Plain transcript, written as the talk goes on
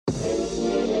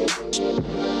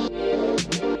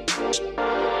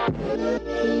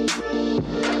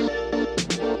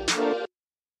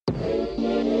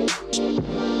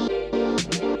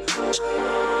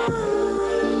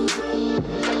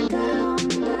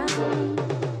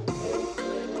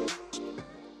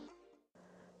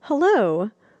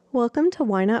Hello. Welcome to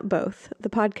Why Not Both,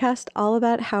 the podcast all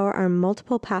about how our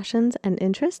multiple passions and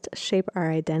interests shape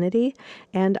our identity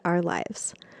and our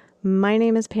lives. My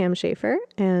name is Pam Schaefer,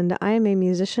 and I am a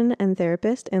musician and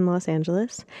therapist in Los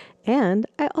Angeles, and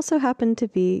I also happen to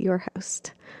be your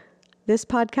host. This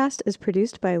podcast is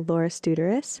produced by Laura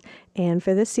Studeris, and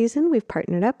for this season, we've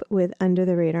partnered up with Under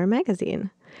the Radar magazine.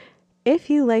 If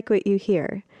you like what you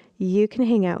hear, you can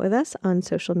hang out with us on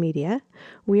social media.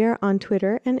 We are on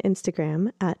Twitter and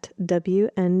Instagram at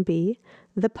WNB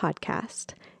the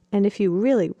podcast. And if you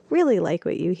really, really like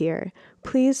what you hear,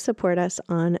 please support us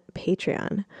on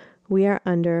Patreon. We are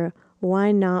under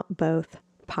Why Not Both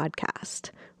podcast.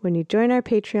 When you join our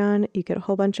Patreon, you get a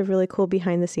whole bunch of really cool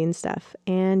behind the scenes stuff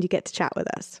and you get to chat with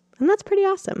us. And that's pretty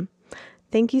awesome.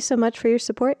 Thank you so much for your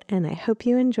support, and I hope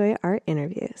you enjoy our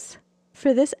interviews.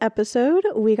 For this episode,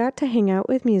 we got to hang out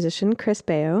with musician Chris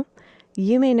Baio.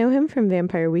 You may know him from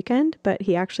Vampire Weekend, but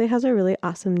he actually has a really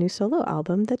awesome new solo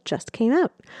album that just came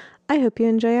out. I hope you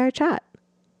enjoy our chat.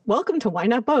 Welcome to Why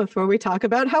Not Both, where we talk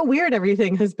about how weird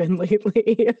everything has been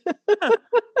lately.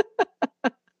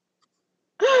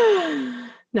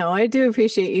 No, I do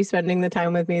appreciate you spending the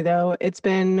time with me, though. It's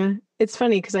funny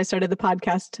because I started the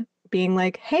podcast being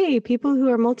like, hey, people who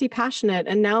are multi-passionate,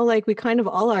 and now like we kind of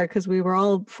all are because we were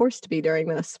all forced to be during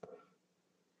this.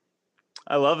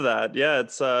 I love that. Yeah,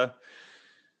 it's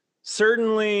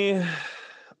certainly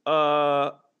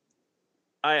I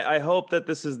hope that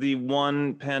this is the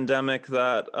one pandemic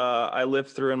that I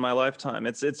lived through in my lifetime.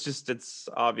 It's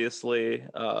obviously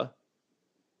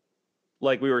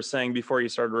like we were saying before you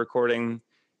started recording,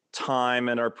 time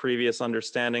and our previous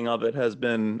understanding of it has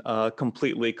been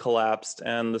completely collapsed,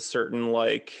 and the certain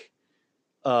like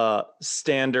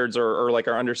standards or like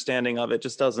our understanding of it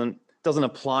just doesn't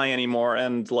apply anymore.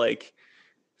 And like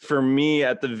for me,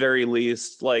 at the very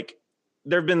least, like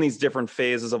there have been these different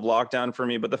phases of lockdown for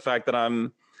me, but the fact that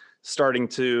I'm starting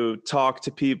to talk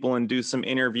to people and do some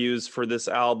interviews for this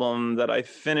album that I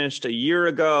finished a year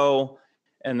ago,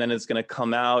 and then it's going to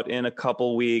come out in a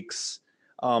couple weeks.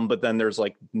 But then there's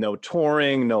like no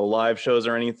touring, no live shows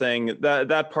or anything.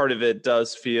 That part of it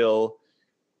that's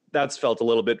felt a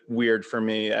little bit weird for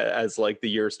me as like the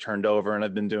years turned over and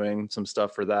I've been doing some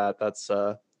stuff for that. That's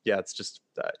it's just,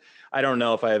 I don't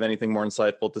know if I have anything more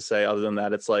insightful to say other than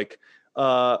that. It's like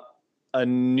a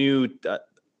new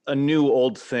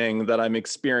old thing that I'm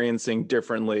experiencing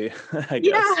differently, I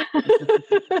guess.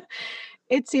 Yeah.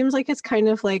 It seems like it's kind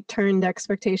of like turned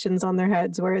expectations on their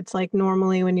heads, where it's like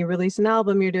normally when you release an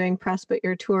album, you're doing press, but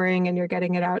you're touring and you're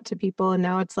getting it out to people. And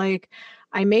now it's like,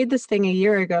 I made this thing a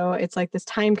year ago. It's like this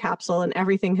time capsule and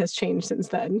everything has changed since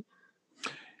then.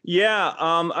 Yeah,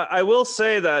 I will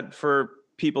say that for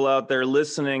people out there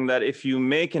listening, that if you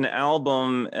make an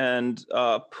album and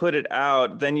put it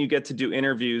out, then you get to do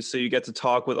interviews, so you get to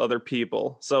talk with other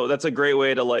people. So that's a great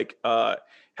way to like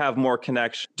have more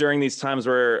connection during these times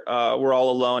where we're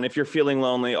all alone. If you're feeling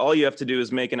lonely, all you have to do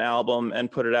is make an album and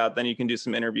put it out. Then you can do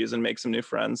some interviews and make some new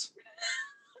friends.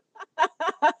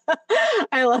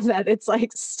 I love that. It's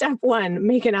like step 1,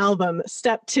 make an album.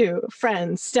 Step 2,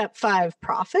 friends. Step 5,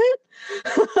 profit.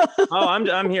 Oh,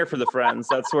 I'm here for the friends.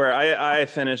 That's where I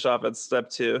finish off at step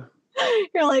 2.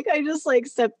 You're like, I just like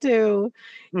step 2.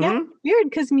 Mm-hmm. Yeah, weird,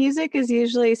 because music is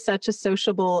usually such a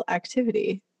sociable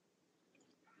activity.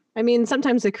 I mean,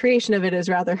 sometimes the creation of it is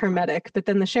rather hermetic, but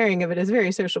then the sharing of it is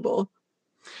very sociable.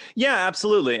 Yeah,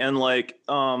 absolutely. And like,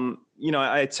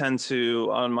 I tend to,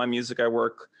 on my music, I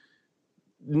work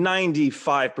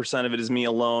 95% of it is me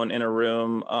alone in a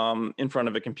room in front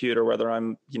of a computer, whether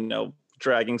I'm,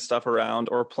 dragging stuff around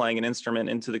or playing an instrument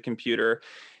into the computer.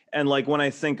 And like when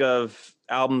I think of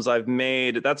albums I've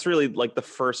made, that's really like the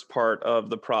first part of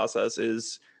the process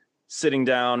is sitting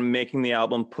down, making the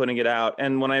album, putting it out.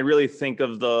 And when I really think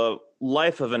of the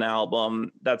life of an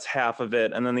album, that's half of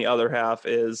it. And then the other half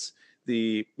is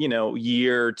the,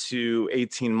 year to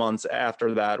 18 months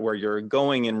after that, where you're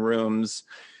going in rooms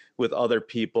with other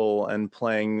people and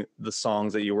playing the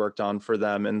songs that you worked on for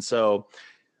them. And so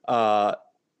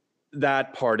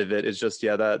that part of it is just,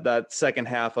 that second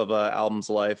half of an album's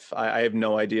life. I have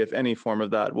no idea if any form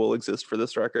of that will exist for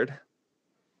this record.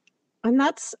 And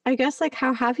that's, I guess, like,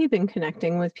 how have you been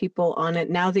connecting with people on it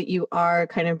now that you are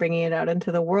kind of bringing it out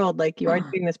into the world? Like, you are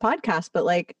doing this podcast, but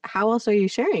like, how else are you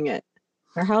sharing it?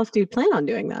 Or how else do you plan on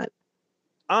doing that?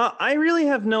 I really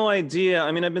have no idea.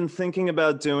 I mean, I've been thinking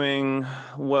about doing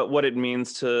what it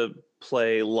means to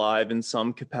play live in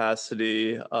some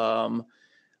capacity.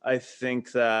 I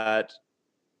think that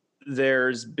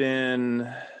there's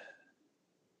been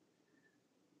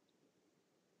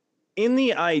in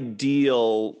the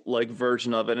ideal like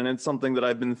version of it, and it's something that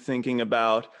I've been thinking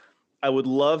about, I would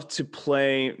love to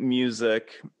play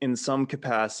music in some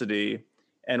capacity,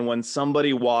 and when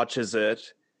somebody watches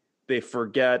it, they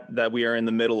forget that we are in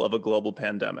the middle of a global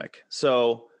pandemic.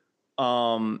 So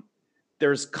um,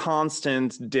 there's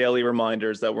constant daily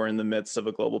reminders that we're in the midst of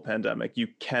a global pandemic. You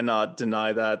cannot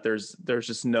deny that. There's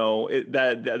just no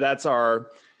that's our,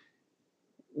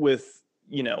 with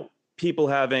people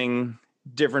having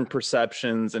different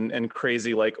perceptions and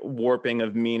crazy like warping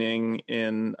of meaning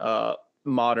in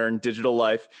modern digital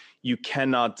life. You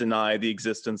cannot deny the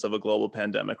existence of a global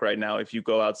pandemic right now if you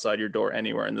go outside your door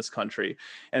anywhere in this country.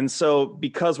 And so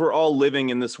because we're all living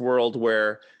in this world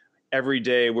where every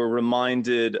day we're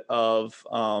reminded of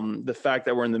the fact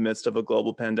that we're in the midst of a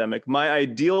global pandemic, my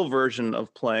ideal version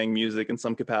of playing music in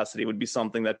some capacity would be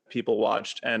something that people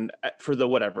watched, and for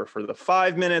the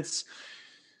 5 minutes,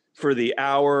 for the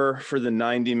hour, for the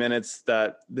 90 minutes,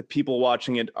 that the people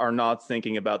watching it are not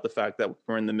thinking about the fact that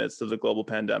we're in the midst of the global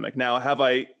pandemic. Now, have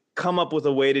I come up with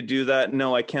a way to do that?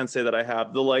 No, I can't say that I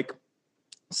have. The like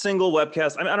single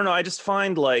webcast, I don't know, I just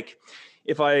find like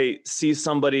if I see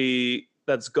somebody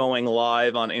that's going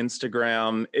live on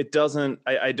Instagram,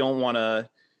 I don't want to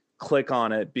click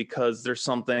on it because there's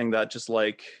something that just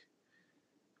like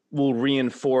will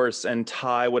reinforce and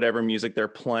tie whatever music they're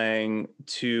playing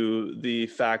to the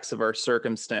facts of our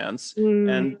circumstance.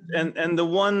 And the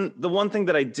one thing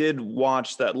that I did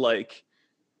watch that, like,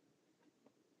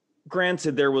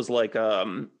 granted there was like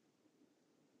a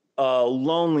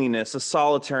loneliness, a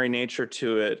solitary nature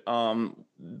to it,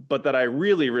 but that I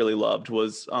really, really loved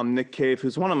was Nick Cave,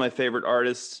 who's one of my favorite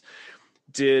artists,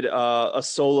 did a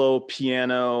solo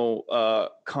piano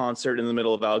concert in the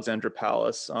middle of Alexandra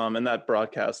Palace, and that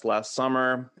broadcast last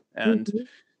summer, and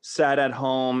sat at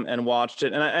home and watched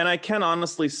it. And I can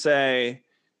honestly say,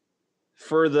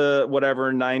 for the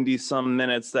whatever 90 some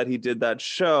minutes that he did that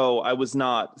show, I was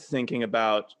not thinking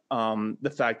about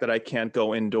the fact that I can't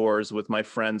go indoors with my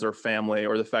friends or family,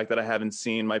 or the fact that I haven't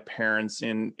seen my parents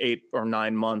in 8 or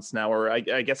 9 months now, or I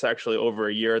guess actually over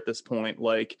a year at this point.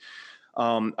 Like,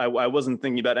 I wasn't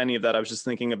thinking about any of that. I was just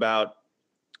thinking about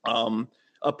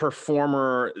a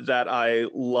performer that I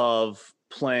love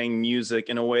playing music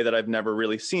in a way that I've never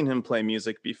really seen him play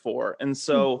music before. And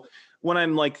so when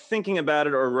I'm like thinking about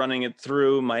it or running it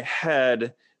through my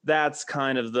head, that's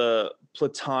kind of the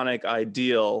platonic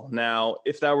ideal. Now,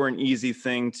 if that were an easy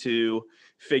thing to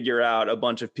figure out, a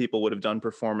bunch of people would have done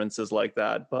performances like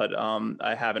that, but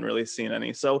I haven't really seen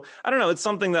any. So I don't know, it's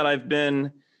something that I've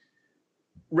been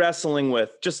wrestling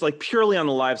with, just like purely on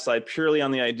the live side, purely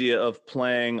on the idea of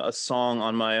playing a song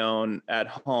on my own at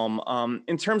home.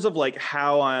 In terms of like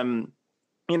how I'm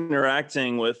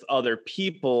interacting with other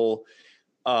people,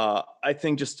 I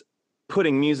think just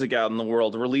putting music out in the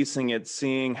world, releasing it,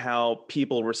 seeing how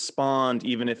people respond,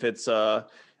 even if it's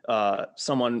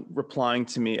someone replying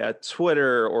to me at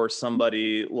Twitter, or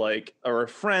somebody like, or a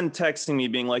friend texting me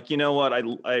being like, you know what,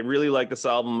 I really like this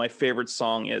album. My favorite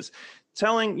song is,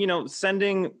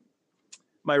 sending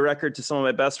my record to some of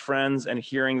my best friends and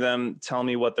hearing them tell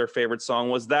me what their favorite song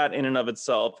was. That in and of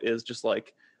itself is just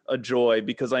like a joy,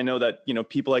 because I know that,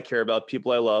 people I care about,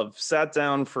 people I love, sat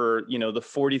down for, the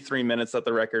 43 minutes that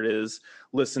the record is,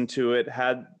 listened to it,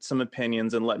 had some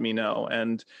opinions, and let me know.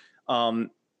 And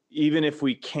even if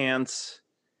we can't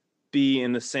be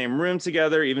in the same room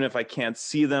together, even if I can't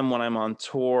see them when I'm on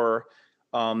tour,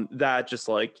 that just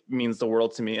like means the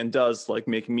world to me, and does like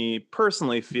make me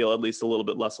personally feel at least a little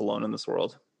bit less alone in this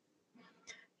world.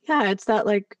 Yeah, it's that,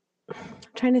 like, I'm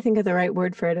trying to think of the right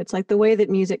word for it. It's like the way that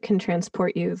music can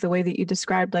transport you, the way that you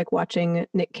described, like watching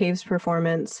Nick Cave's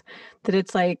performance, that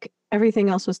it's like everything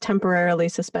else was temporarily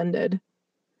suspended.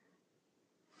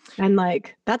 And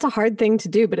like, that's a hard thing to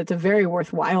do, but it's a very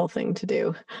worthwhile thing to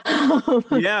do.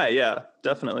 Yeah,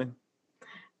 definitely.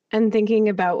 And thinking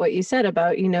about what you said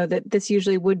about, that this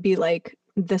usually would be like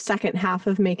the second half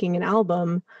of making an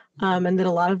album, and that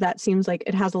a lot of that seems like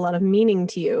it has a lot of meaning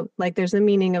to you. Like there's the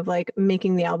meaning of like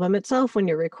making the album itself when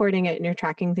you're recording it and you're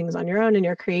tracking things on your own and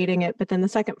you're creating it. But then the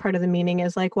second part of the meaning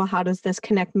is like, well, how does this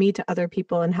connect me to other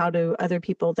people, and how do other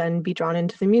people then be drawn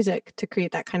into the music to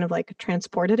create that kind of like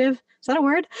transportative, is that a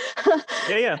word?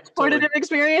 Yeah. Transportative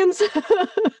experience.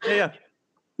 Yeah.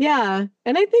 Yeah.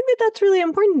 And I think that that's really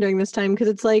important during this time, because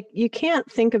it's like you can't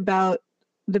think about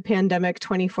the pandemic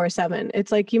 24/7.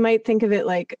 It's like you might think of it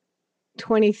like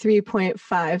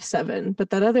 23.57,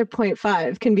 but that other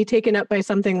 0.5 can be taken up by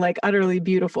something like utterly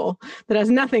beautiful that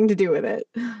has nothing to do with it.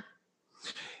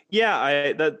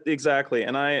 Yeah, that exactly.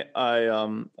 And I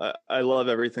love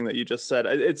everything that you just said.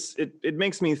 It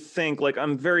makes me think, like,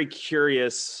 I'm very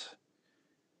curious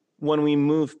when we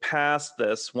move past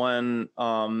this, when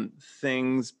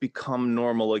things become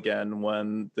normal again,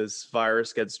 when this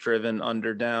virus gets driven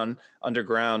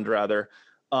underground rather,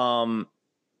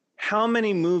 how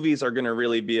many movies are going to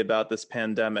really be about this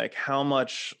pandemic? How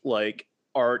much like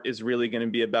art is really going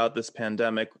to be about this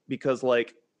pandemic? Because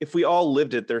like if we all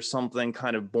lived it, there's something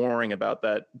kind of boring about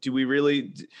that. Do we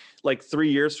really, like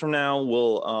 3 years from now,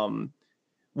 will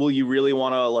you really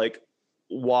want to like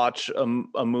watch a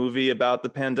movie about the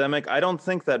pandemic? I don't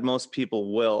think that most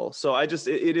people will. So it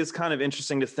is kind of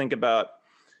interesting to think about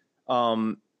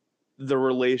the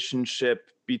relationship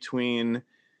between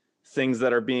things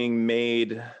that are being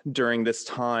made during this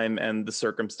time and the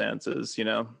circumstances, you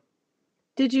know?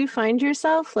 Did you find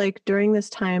yourself like during this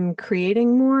time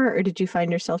creating more, or did you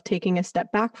find yourself taking a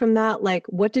step back from that? Like,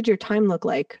 what did your time look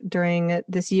like during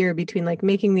this year between like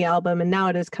making the album and now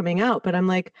it is coming out? But I'm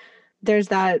like, there's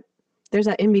that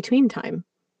in between time.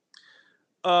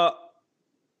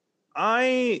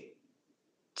 I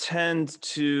tend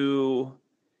to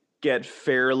get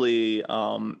fairly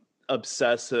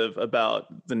obsessive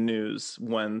about the news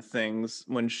when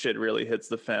shit really hits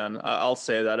the fan. I'll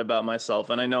say that about myself,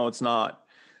 and I know it's not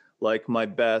like my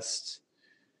best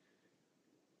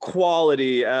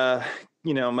quality,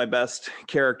 my best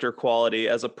character quality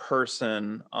as a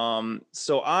person.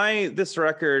 So this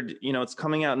record, it's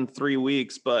coming out in 3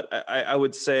 weeks, but I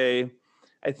would say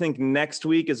I think next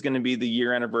week is going to be the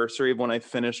year anniversary of when I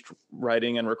finished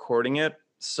writing and recording it.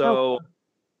 So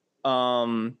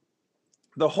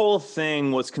the whole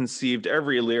thing was conceived,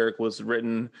 every lyric was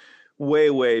written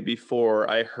way, way before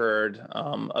I heard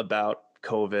about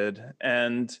COVID.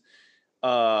 And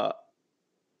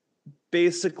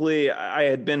basically, I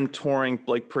had been touring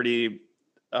like pretty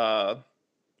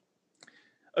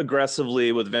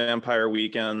aggressively with Vampire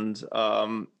Weekend,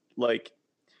 like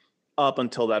up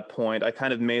until that point. I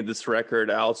kind of made this record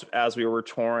as we were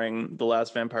touring the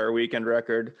last Vampire Weekend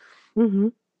record. Mm-hmm.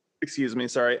 Excuse me,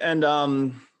 sorry.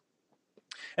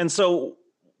 And so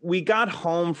we got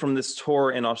home from this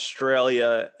tour in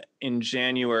Australia in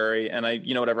January, and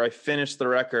I finished the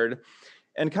record,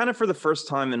 and kind of for the first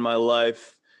time in my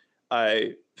life,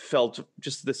 I felt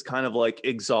just this kind of like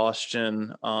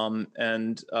exhaustion,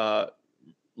 and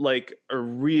like a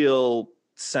real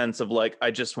sense of like,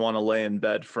 I just want to lay in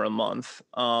bed for a month.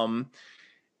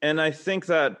 And I think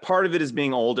that part of it is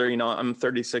being older. I'm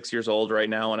 36 years old right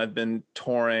now, and I've been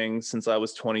touring since I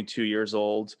was 22 years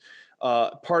old.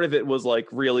 Part of it was like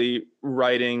really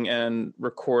writing and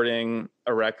recording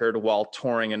a record while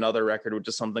touring another record, which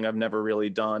is something I've never really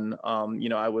done.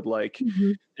 I would like,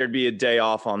 there'd be a day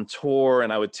off on tour,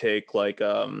 and I would take like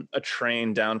a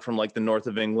train down from like the north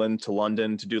of England to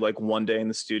London to do like one day in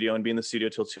the studio and be in the studio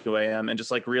till 2 a.m. and just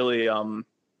like really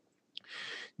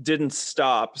didn't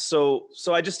stop. So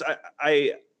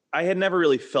I had never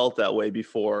really felt that way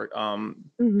before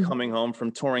coming home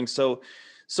from touring. So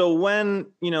when,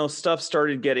 stuff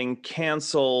started getting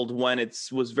canceled, when it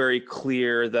was very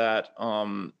clear that,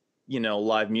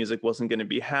 live music wasn't going to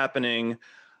be happening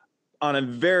on a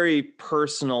very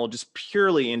personal, just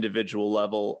purely individual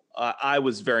level, I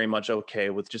was very much okay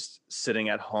with just sitting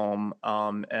at home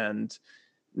and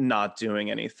not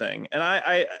doing anything. And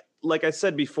I like I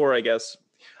said before, I guess,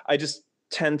 I just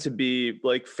tend to be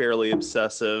like fairly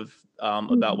obsessive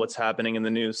about what's happening in the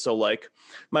news. So like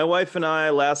my wife and I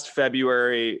last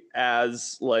February,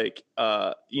 as like,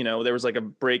 there was like a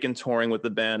break in touring with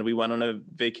the band. We went on a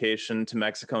vacation to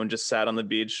Mexico and just sat on the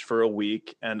beach for a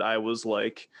week. And I was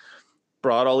like,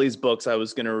 brought all these books I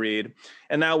was going to read.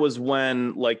 And that was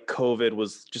when like COVID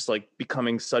was just like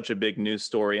becoming such a big news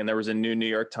story. And there was a new New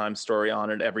York Times story on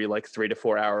it every like 3 to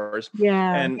 4 hours.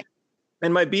 Yeah.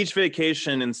 And my beach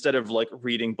vacation, instead of like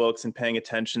reading books and paying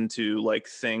attention to like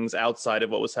things outside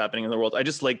of what was happening in the world, I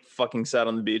just like fucking sat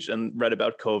on the beach and read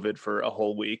about COVID for a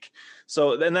whole week.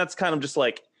 So then that's kind of just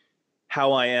like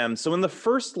how I am. So in the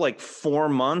first like 4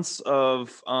 months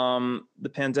of the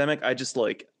pandemic, I just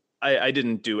like, I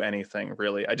didn't do anything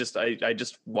really. I just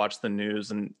watched the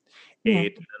news and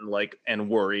ate and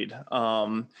worried.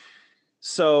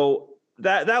 So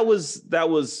that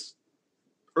was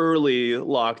early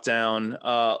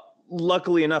lockdown.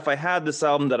 Luckily enough, I had this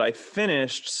album that I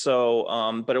finished,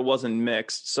 so but it wasn't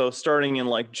mixed. So starting in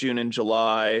like June and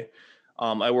July,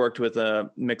 I worked with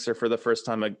a mixer for the first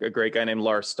time, a great guy named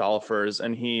Lars Stolfers,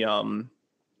 and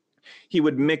he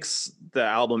would mix the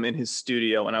album in his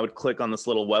studio, and I would click on this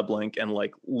little web link and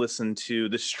like listen to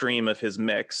the stream of his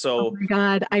mix. So oh my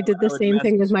God, I did the same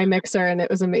thing with my mixer, and it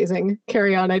was amazing.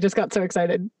 Carry on. I just got so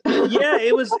excited. Yeah,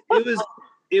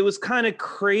 it was kind of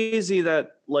crazy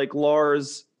that like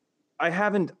Lars, I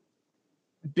haven't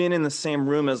been in the same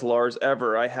room as Lars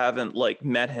ever. I haven't like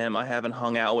met him. I haven't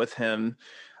hung out with him.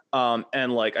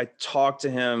 And like I talked to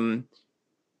him.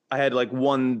 I had like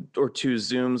 1 or 2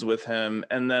 Zooms with him,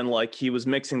 and then like he was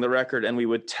mixing the record and we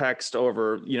would text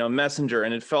over, Messenger,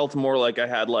 and it felt more like I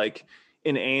had like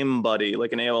an AIM buddy,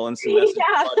 like an AOL Instant Messenger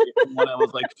Yeah. buddy from when I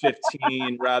was like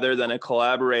 15 rather than a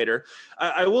collaborator.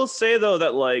 I will say though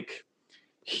that like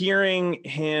hearing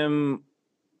him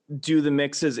do the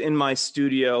mixes in my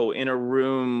studio in a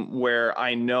room where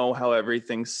I know how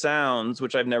everything sounds,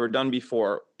 which I've never done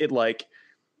before, it like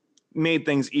made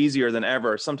things easier than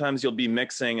ever. Sometimes you'll be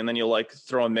mixing and then you'll like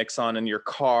throw a mix on in your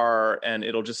car and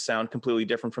it'll just sound completely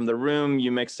different from the room you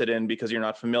mixed it in because you're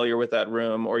not familiar with that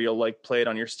room, or you'll like play it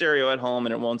on your stereo at home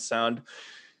and it won't sound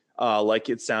like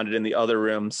it sounded in the other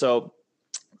room. So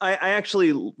I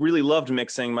actually really loved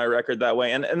mixing my record that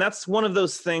way. And that's one of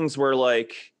those things where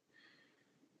like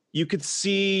you could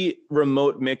see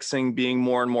remote mixing being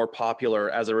more and more popular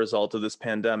as a result of this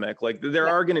pandemic. Like there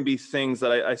are going to be things that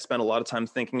I spent a lot of time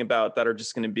thinking about that are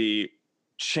just going to be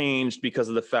changed because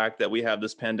of the fact that we have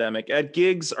this pandemic. At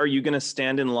gigs, are you going to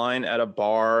stand in line at a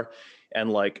bar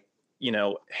and like,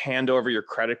 hand over your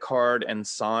credit card and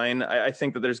sign? I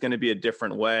think that there's going to be a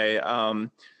different way.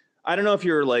 I don't know if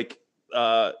you're like,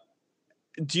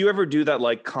 do you ever do that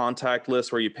like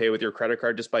contactless where you pay with your credit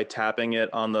card just by tapping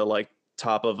it on the like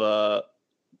top of a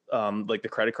like the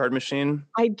credit card machine?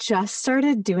 I just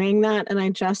started doing that, and I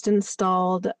just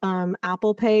installed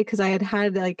Apple Pay because I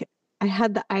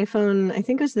had the iPhone, I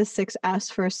think it was the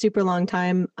 6S for a super long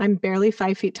time. I'm barely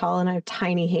 5 feet tall and I have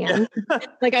tiny hands.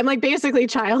 Like I'm like basically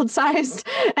child sized.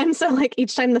 And so like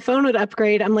each time the phone would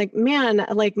upgrade, I'm like, man,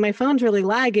 like my phone's really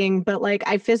lagging, but like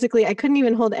I couldn't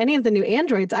even hold any of the new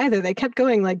Androids either. They kept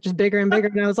going like just bigger and bigger.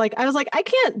 And I was like, I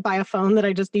can't buy a phone that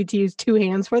I just need to use 2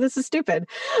 hands for. This is stupid.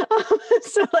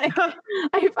 So like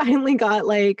I finally got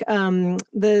like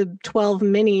the 12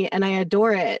 mini and I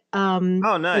adore it. Oh,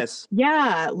 nice.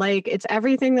 Yeah, like it's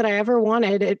everything that I ever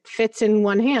wanted. It fits in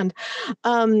one hand.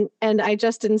 And I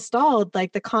just installed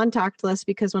like the contactless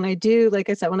because when I do, like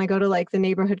I said, when I go to like the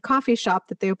neighborhood coffee shop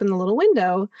that they open the little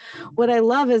window, what I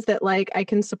love is that like I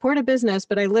can support a business,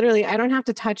 but I don't have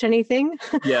to touch anything.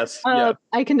 Yes. Yeah.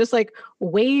 I can just like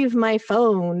wave my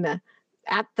phone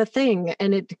at the thing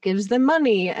and it gives them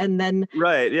money, and then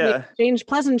Right. Yeah. exchange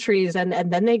pleasantries, and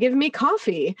then they give me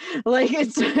coffee. Like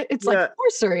it's like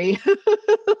sorcery.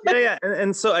 Yeah.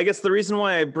 And so I guess the reason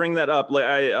why I bring that up, like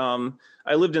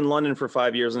I lived in London for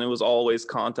 5 years and it was always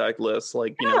contactless,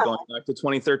 like, going back to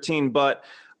 2013. But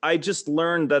I just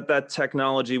learned that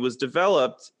technology was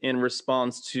developed in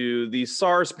response to the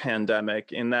SARS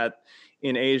pandemic, in that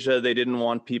in Asia, they didn't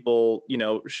want people,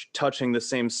 touching the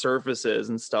same surfaces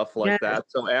and stuff like that.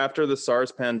 So after the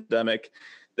SARS pandemic,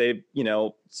 they,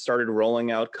 started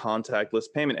rolling out contactless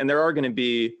payment. And there are going to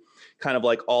be kind of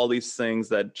like all these things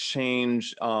that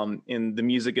change in the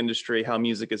music industry, how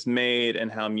music is made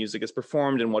and how music is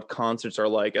performed and what concerts are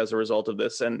like as a result of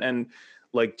this. And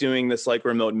like doing this like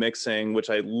remote mixing,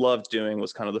 which I loved doing,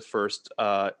 was kind of the first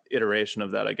iteration of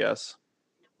that, I guess.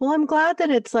 Well, I'm glad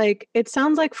that it's like, it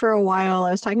sounds like for a while,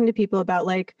 I was talking to people about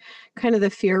like kind of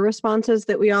the fear responses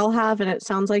that we all have. And it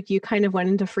sounds like you kind of went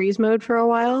into freeze mode for a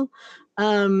while.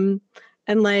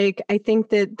 And like, I think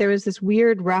that there was this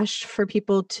weird rush for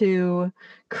people to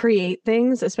create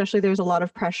things, especially there was a lot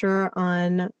of pressure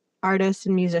on artists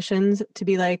and musicians to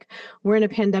be like, we're in a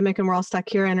pandemic and we're all stuck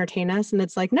here, entertain us. And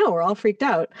it's like, no, we're all freaked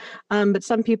out. But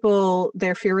some people,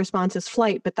 their fear response is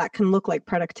flight, but that can look like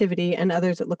productivity. And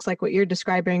others, it looks like what you're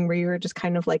describing, where you're just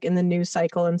kind of like in the news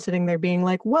cycle and sitting there being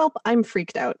like, well, I'm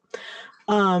freaked out.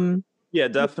 Yeah,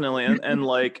 definitely. And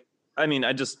like, I mean,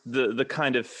 I just, the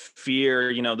kind of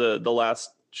fear, the last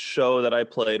show that I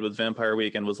played with Vampire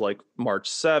Weekend was like March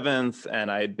 7th, and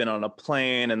I had been on a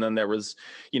plane, and then there was,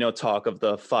 talk of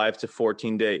the 5 to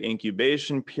 14 day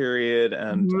incubation period.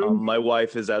 And my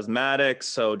wife is asthmatic.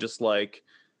 So just like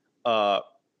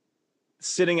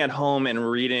sitting at home and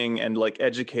reading and like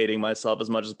educating myself as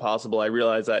much as possible, I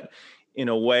realized that in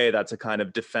a way that's a kind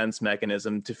of defense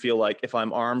mechanism, to feel like if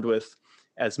I'm armed with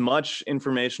as much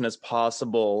information as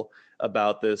possible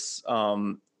about this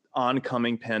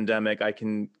oncoming pandemic, I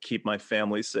can keep my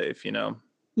family safe,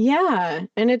 Yeah.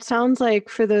 And it sounds like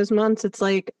for those months, it's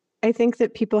like, I think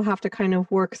that people have to kind of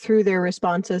work through their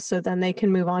responses so then they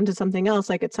can move on to something else.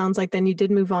 Like it sounds like then you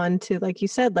did move on to, like you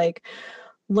said, like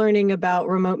learning about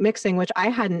remote mixing, which I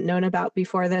hadn't known about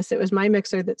before this. It was my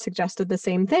mixer that suggested the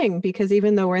same thing, because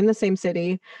even though we're in the same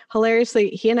city,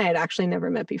 hilariously, he and I had actually never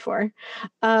met before.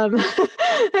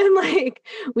 And like,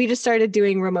 we just started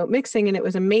doing remote mixing and it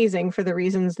was amazing for the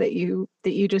reasons that you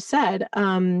just said.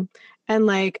 And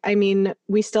like, I mean,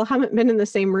 we still haven't been in the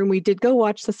same room. We did go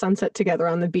watch the sunset together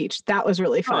on the beach. That was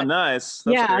really Oh, fun. nice.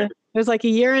 That's Yeah. great. It was like a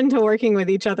year into working with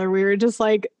each other. We were just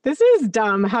like, this is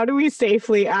dumb. How do we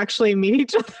safely actually meet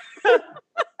each other?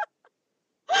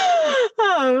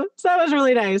 So that was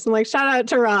really nice. And like, shout out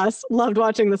to Ross. Loved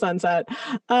watching the sunset.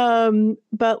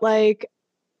 But like,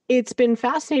 it's been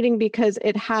fascinating because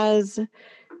it has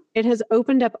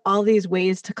opened up all these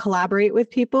ways to collaborate with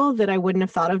people that I wouldn't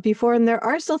have thought of before. And there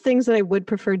are still things that I would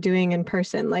prefer doing in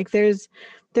person. Like there's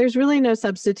really no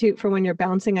substitute for when you're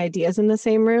bouncing ideas in the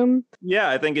same room. Yeah,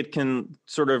 I think it can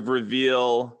sort of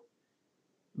reveal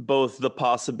both the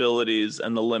possibilities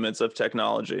and the limits of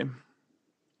technology.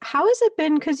 How has it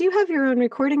been? Because you have your own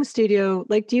recording studio.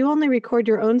 Like, do you only record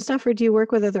your own stuff or do you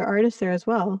work with other artists there as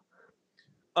well?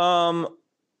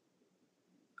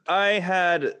 I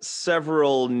had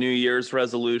several New Year's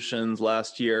resolutions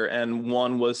last year, and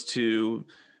one was to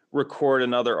record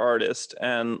another artist.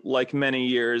 And like many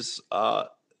years,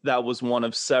 that was one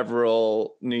of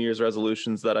several New Year's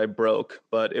resolutions that I broke,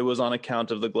 but it was on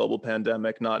account of the global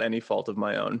pandemic, not any fault of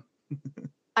my own.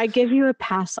 I give you a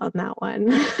pass on that one.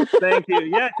 Thank you.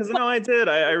 Yeah, because no, I did.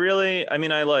 I really, I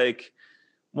mean, I like,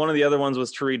 one of the other ones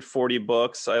was to read 40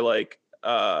 books. I like,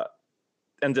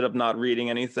 ended up not reading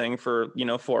anything for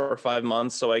 4 or 5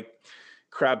 months, so I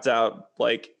crapped out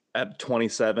like at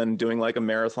 27 doing like a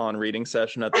marathon reading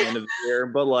session at the end of the year.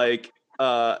 But like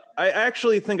I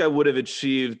actually think I would have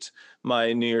achieved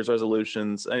my New Year's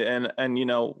resolutions, and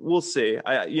we'll see.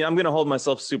 I'm going to hold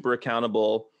myself super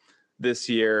accountable this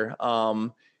year,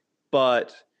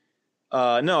 but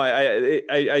no,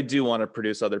 I do want to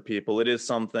produce other people. It is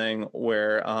something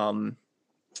where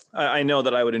I know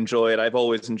that I would enjoy it. I've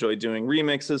always enjoyed doing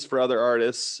remixes for other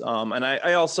artists. And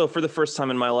I also, for the first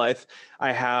time in my life,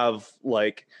 I have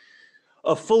like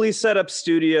a fully set up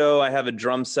studio. I have a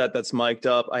drum set that's mic'd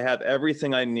up. I have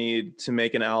everything I need to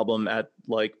make an album at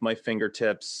like my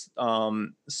fingertips.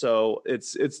 So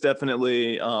it's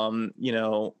definitely,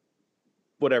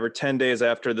 whatever, 10 days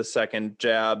after the second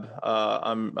jab,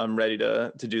 I'm ready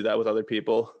to do that with other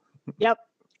people. Yep.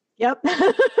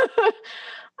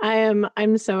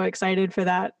 I'm so excited for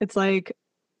that. It's like,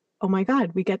 oh my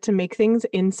God, we get to make things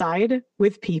inside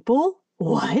with people.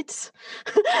 What?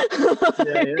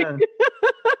 Yeah.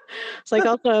 It's like,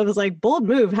 also, I was like, bold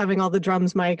move having all the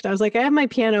drums mic'd. I was like, I have my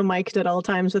piano mic'd at all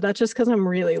times, but that's just because I'm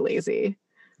really lazy.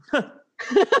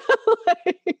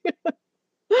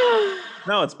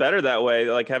 No, it's better that way.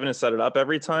 Like having to set it up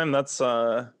every time. That's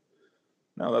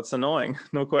that's annoying.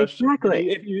 No question.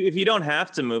 Exactly. If you don't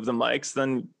have to move the mics,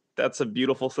 then that's a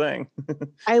beautiful thing.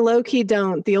 I low-key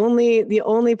don't. The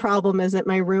only problem is that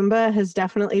my Roomba has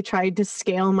definitely tried to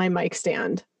scale my mic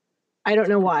stand. I don't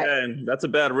know why. And that's a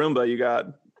bad Roomba you got.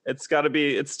 It's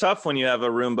tough when you have a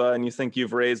Roomba and you think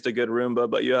you've raised a good Roomba,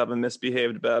 but you have a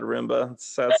misbehaved bad Roomba. It's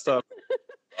sad stuff.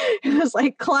 It was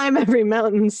like climb every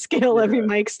mountain, scale every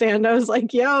mic stand. I was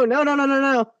like, yo, no.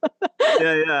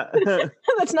 Yeah.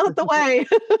 That's not the way.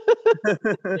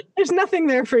 There's nothing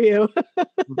there for you.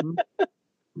 Mm-hmm.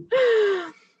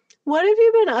 What have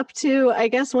you been up to, I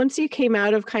guess, once you came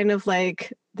out of kind of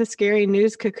like the scary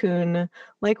news cocoon?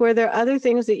 Like, were there other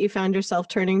things that you found yourself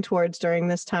turning towards during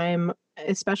this time,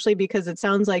 especially because it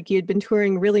sounds like you'd been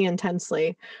touring really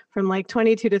intensely from like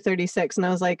 22 to 36. And I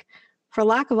was like, for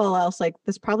lack of all else, like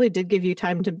this probably did give you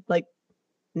time to like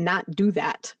not do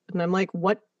that. And I'm like,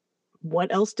 what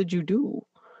else did you do?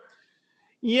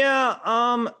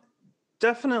 Yeah,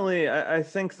 definitely. I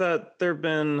think that there've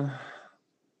been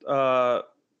a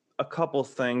couple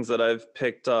things that I've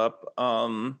picked up.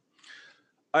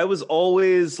 I was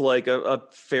always like a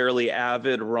fairly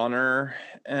avid runner,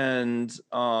 and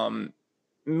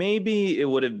maybe it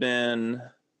would have been,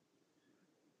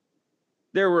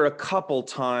 there were a couple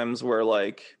times where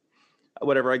like,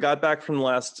 whatever, I got back from the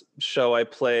last show I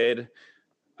played,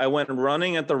 I went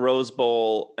running at the Rose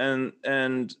Bowl, and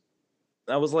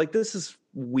I was like, this is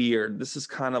weird. This is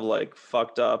kind of like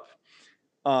fucked up.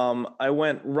 I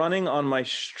went running on my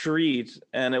street,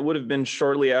 and it would have been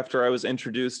shortly after I was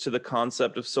introduced to the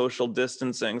concept of social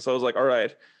distancing. So I was like, all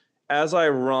right, as I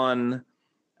run,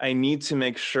 I need to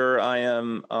make sure I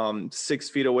am 6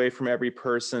 feet away from every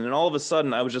person. And all of a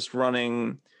sudden I was just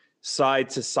running side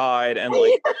to side and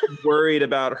like worried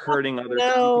about hurting other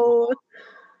people.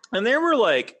 And there were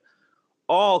like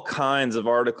all kinds of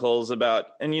articles about,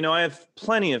 and I have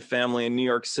plenty of family in New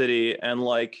York City, and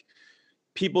like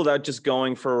people that just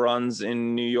going for runs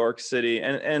in New York City.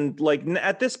 And like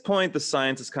at this point, the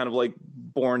science is kind of like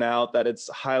borne out that it's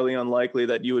highly unlikely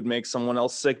that you would make someone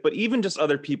else sick, but even just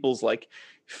other people's like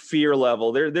fear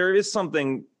level, there is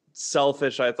something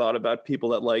selfish, I thought, about people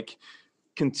that like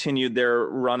continued their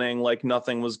running like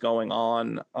nothing was going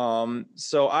on.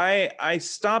 So I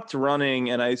stopped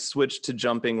running and I switched to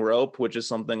jumping rope, which is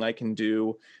something I can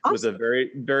do with a Awesome.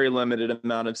 very, very limited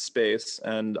amount of space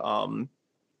and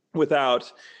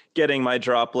without getting my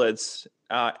droplets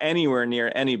anywhere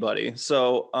near anybody.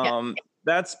 So Yeah.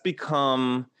 that's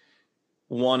become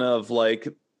one of like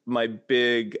my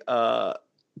big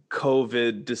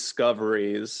COVID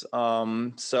discoveries.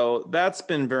 So that's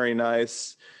been very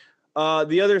nice.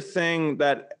 The other thing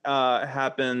that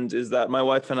happened is that my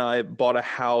wife and I bought a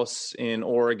house in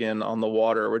Oregon on the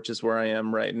water, which is where I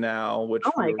am right now, Oh which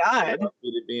we my were so God.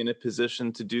 lucky to be in a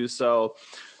position to do so.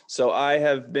 So I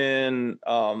have been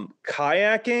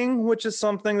kayaking, which is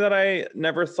something that I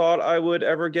never thought I would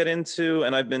ever get into,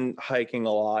 and I've been hiking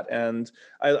a lot. And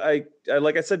I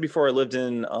like I said before, I lived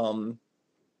in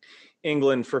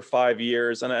England for 5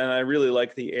 years, and I really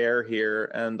like the air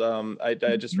here, and I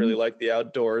just really Mhm. like the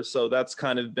outdoors. So that's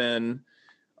kind of been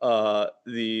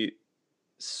the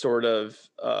sort of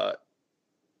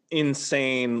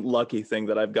insane lucky thing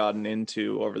that I've gotten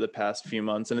into over the past few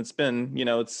months, and it's been,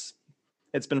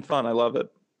 it's been fun. I love it.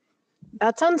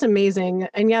 That sounds amazing.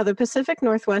 And yeah, the Pacific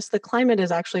Northwest, the climate is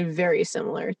actually very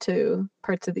similar to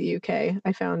parts of the UK,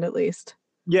 I found at least.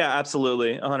 Yeah,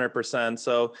 absolutely, 100%.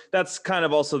 So that's kind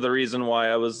of also the reason why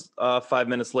I was 5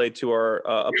 minutes late to our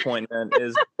appointment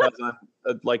is because I'm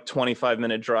a like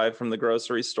 25-minute drive from the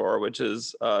grocery store, which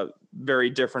is very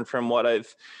different from what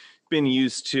I've been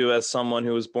used to as someone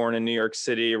who was born in New York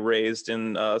City, raised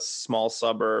in a small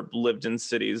suburb, lived in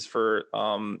cities for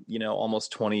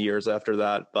almost 20 years after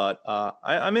that. But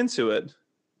I'm into it.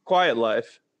 Quiet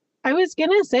life. I was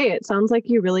gonna say, it sounds like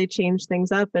you really changed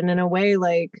things up, and in a way,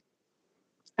 like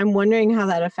I'm wondering how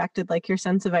that affected like your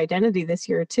sense of identity this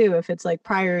year too. If it's like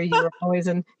prior you were always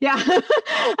in, yeah.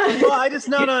 Well, I just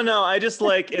no. I just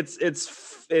like it's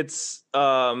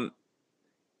I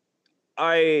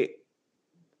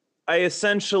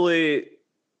essentially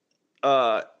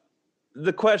the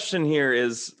question here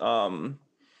is how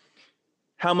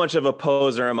much of a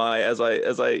poser am I as I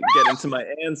get into my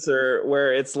answer,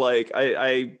 where it's like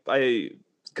I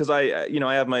because I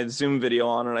have my Zoom video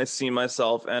on and I see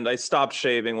myself, and I stopped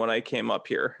shaving when I came up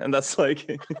here, and that's like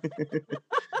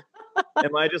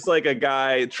am I just like a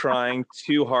guy trying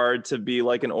too hard to be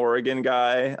like an Oregon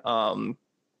guy?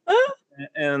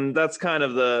 And that's kind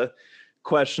of the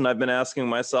question I've been asking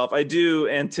myself. I do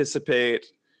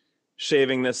anticipate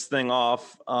shaving this thing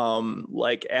off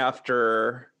like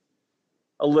after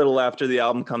a little after the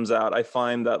album comes out. I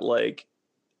find that like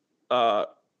uh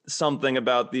something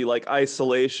about the like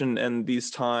isolation and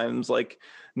these times, like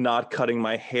not cutting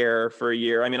my hair for a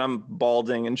year. I mean, I'm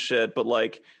balding and shit, but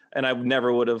like, and I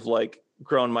never would have like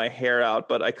grown my hair out,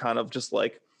 but I kind of just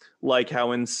like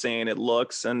how insane it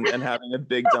looks, and having a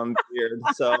big dumb beard.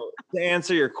 So to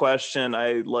answer your question,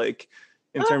 I like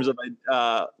in terms of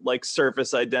like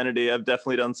surface identity, I've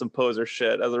definitely done some poser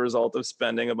shit as a result of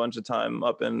spending a bunch of time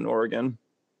up in Oregon.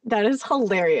 That is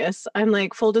hilarious. I'm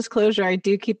like, full disclosure, I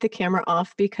do keep the camera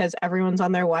off because everyone's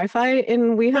on their Wi-Fi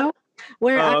in WeHo,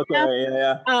 where I Oh, am.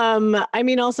 okay, yeah, I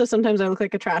mean, also sometimes I look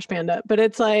like a trash panda, but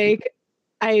it's like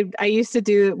I used to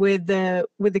do it with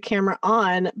the camera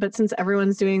on, but since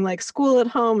everyone's doing like school at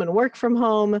home and work from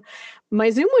home,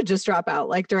 my Zoom would just drop out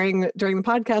like during the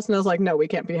podcast, and I was like, no, we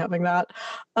can't be having that.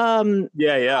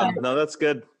 yeah. No, that's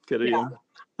good. Good of Yeah. you.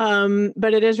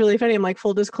 But it is really funny. I'm like,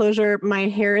 full disclosure, my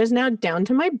hair is now down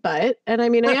to my butt. And I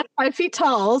mean, I am 5 feet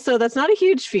tall, so that's not a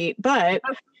huge feat, but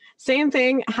same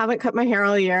thing. Haven't cut my hair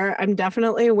all year. I'm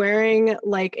definitely wearing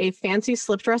like a fancy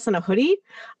slip dress and a hoodie.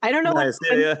 I don't know what Nice.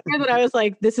 happened Yeah, here, that I was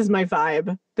like, this is my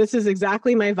vibe. This is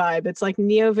exactly my vibe. It's like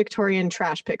neo-Victorian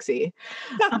trash pixie.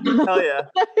 yeah. Hell yeah.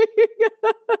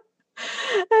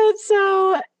 And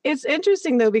so it's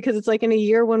interesting though, because it's like in a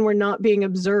year when we're not being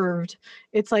observed,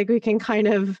 it's like we can kind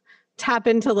of tap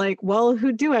into like, well,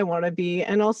 who do I want to be?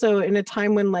 And also in a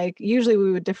time when like usually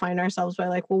we would define ourselves by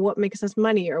like, well, what makes us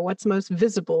money, or what's most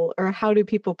visible, or how do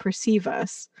people perceive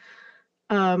us?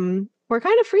 We're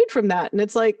kind of freed from that. And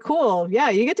it's like, cool.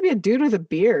 Yeah, you get to be a dude with a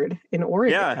beard in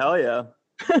Oregon. Yeah, hell yeah.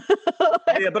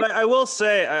 Yeah, but I will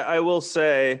say, I will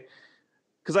say,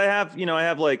 because I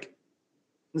have like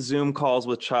Zoom calls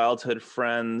with childhood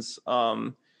friends.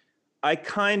 I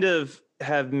kind of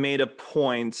have made a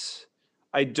point.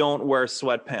 I don't wear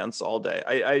sweatpants all day.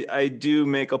 I do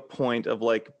make a point of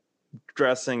like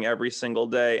dressing every single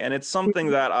day, and it's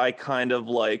something that I kind of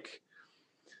like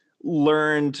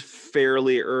learned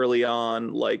fairly early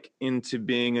on, like into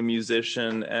being a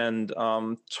musician and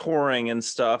touring and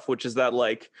stuff, which is that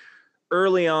like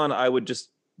early on I would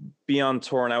just be on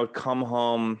tour and I would come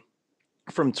home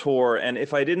from tour, and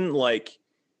if I didn't like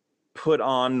put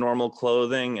on normal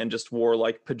clothing and just wore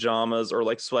like pajamas or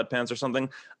like sweatpants or something,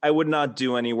 I would not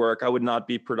do any work. I would not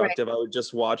be Right. productive. I would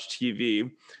just watch TV all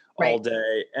Right.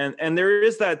 day. And there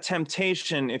is that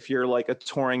temptation if you're like a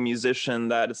touring musician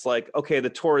that it's like, okay, the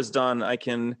tour is done.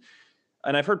 And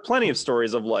I've heard plenty of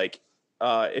stories of like,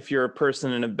 if you're a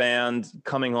person in a band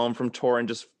coming home from tour and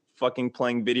just fucking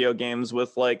playing video games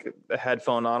with like a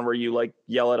headphone on where you like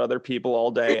yell at other people all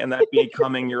day and that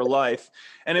becoming your life.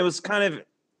 And it was kind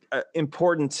of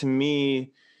important to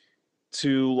me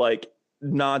to like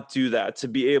not do that, to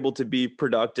be able to be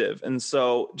productive. And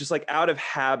so just like out of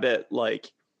habit,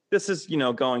 like this is, you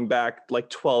know, going back like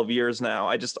 12 years now,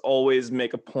 I just always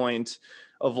make a point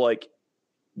of like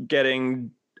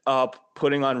getting up,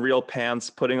 putting on real pants,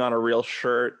 putting on a real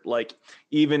shirt, like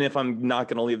even if I'm not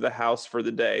going to leave the house for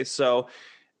the day. So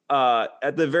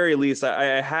at the very least,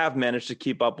 I have managed to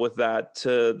keep up with that,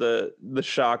 to the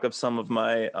shock of some of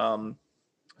my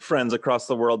friends across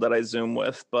the world that I Zoom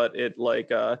with. But it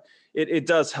like it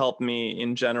does help me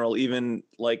in general, even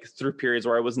like through periods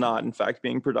where I was not, in fact,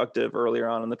 being productive earlier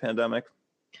on in the pandemic.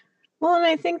 Well, and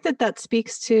I think that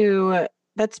speaks to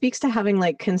having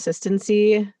like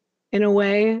consistency in a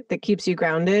way that keeps you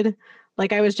grounded.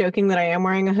 Like I was joking that I am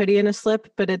wearing a hoodie and a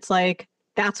slip, but it's like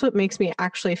that's what makes me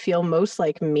actually feel most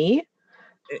like me.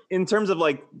 In terms of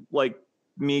like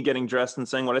me getting dressed and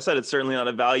saying what I said, it's certainly not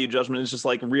a value judgment. It's just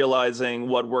like realizing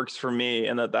what works for me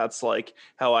and that's like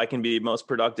how I can be most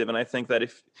productive. And I think that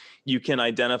if you can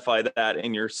identify that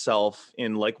in yourself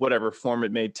in like whatever form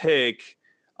it may take,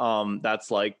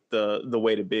 that's like the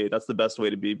way to be. That's the best way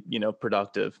to be, you know,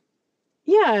 productive.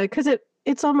 Yeah, because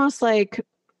it's almost like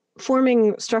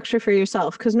forming structure for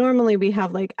yourself, because normally we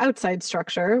have like outside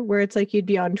structure where it's like you'd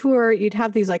be on tour, you'd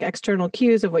have these like external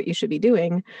cues of what you should be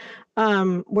doing.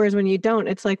 Whereas when you don't,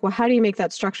 it's like, well, how do you make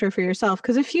that structure for yourself?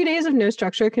 Because a few days of no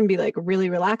structure can be like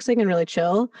really relaxing and really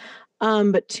chill.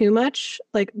 But too much,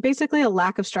 like basically a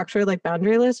lack of structure, like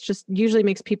boundaryless, just usually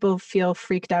makes people feel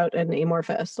freaked out and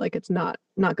amorphous. Like it's not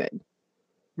good.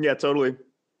 Yeah, totally.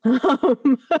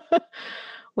 Um,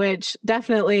 which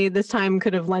definitely this time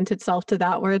could have lent itself to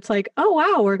that, where it's like, oh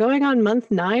wow, we're going on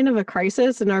month 9 of a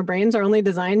crisis and our brains are only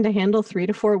designed to handle 3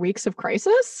 to 4 weeks of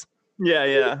crisis.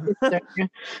 Yeah.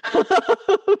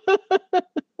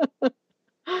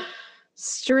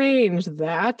 Strange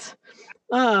that.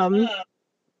 um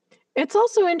it's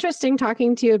also interesting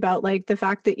talking to you about like the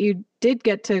fact that you did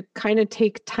get to kind of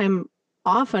take time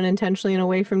off unintentionally and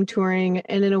away from touring,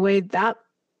 and in a way that,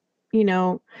 you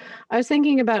know, I was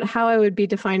thinking about how I would be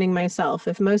defining myself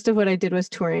if most of what I did was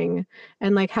touring,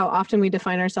 and like how often we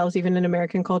define ourselves, even in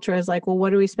American culture, as like, well, what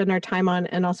do we spend our time on?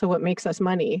 And also what makes us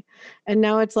money? And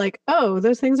now it's like, oh,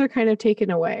 those things are kind of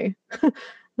taken away. And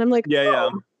I'm like, Yeah.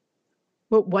 oh,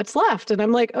 well, what's left? And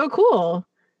I'm like, oh, cool.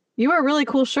 You wear really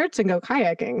cool shirts and go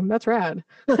kayaking. That's rad.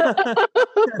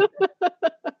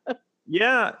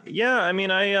 Yeah. I mean,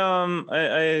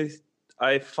 I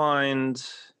find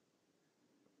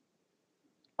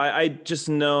I just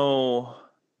know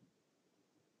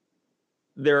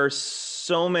there are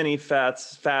so many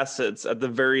facets at the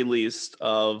very least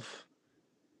of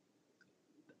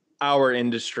our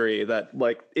industry that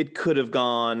like it could have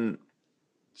gone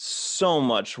so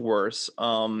much worse.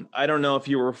 I don't know if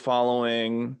you were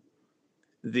following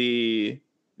the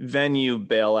venue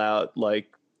bailout, like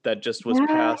that just was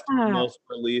passed, Yeah.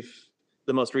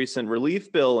 the most recent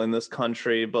relief bill in this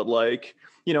country. But like,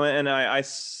 you know, and I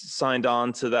signed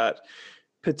on to that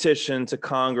petition to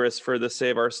Congress for the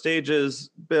Save Our Stages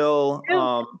bill.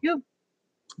 Yep. Yep.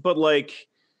 But like,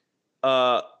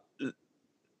 uh,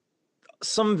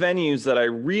 some venues that I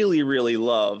really, really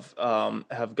love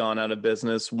have gone out of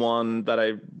business. One that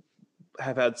I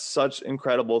have had such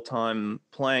incredible time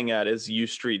playing at is U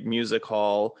Street Music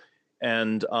Hall.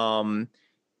 And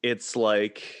it's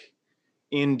like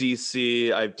in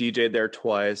DC. I've DJ'd there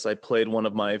twice. I played one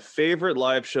of my favorite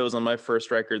live shows on my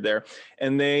first record there,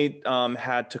 and they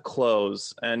had to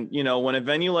close. And, you know, when a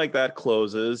venue like that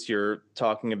closes, you're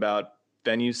talking about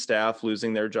venue staff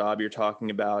losing their job. You're talking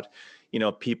about, you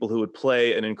know, people who would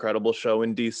play an incredible show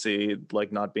in DC,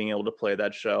 like not being able to play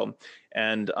that show.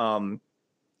 And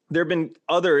there have been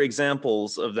other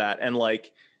examples of that. And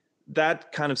like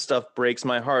that kind of stuff breaks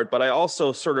my heart. But I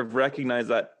also sort of recognize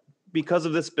that because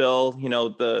of this bill, you know,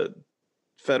 the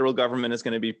federal government is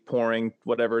going to be pouring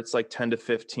whatever, it's like 10 to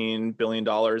 15 billion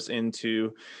dollars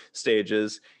into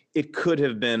stages. It could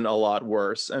have been a lot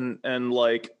worse. And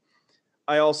like,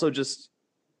 I also just,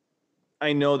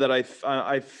 I know that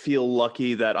I feel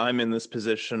lucky that I'm in this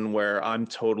position where I'm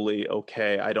totally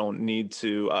okay. I don't need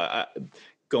to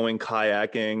going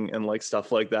kayaking and like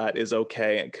stuff like that is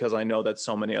okay, because I know that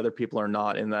so many other people are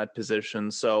not in that position.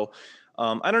 So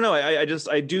I don't know.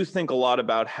 I do think a lot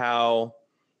about how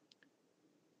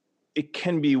it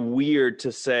can be weird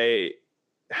to say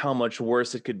how much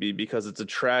worse it could be, because it's a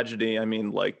tragedy. I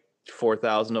mean, like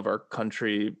 4,000 of our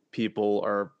country people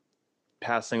are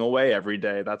passing away every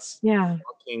day. That's Yeah.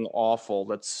 fucking awful.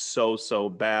 That's so, so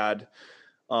bad.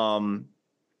 Um,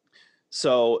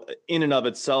 so in and of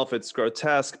itself, it's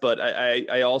grotesque, but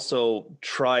I also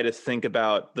try to think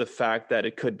about the fact that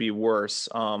it could be worse.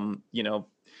 You know,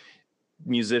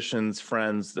 musicians,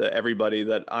 friends, everybody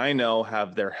that I know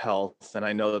have their health, and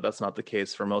I know that that's not the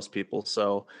case for most people.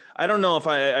 So I don't know if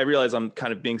I realize I'm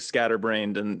kind of being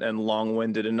scatterbrained and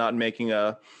long-winded and not making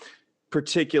a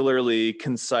particularly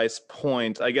concise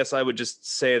point. I guess I would just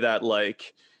say that,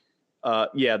 like,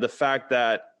 yeah, the fact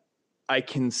that I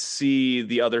can see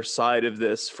the other side of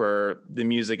this for the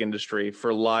music industry,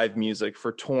 for live music,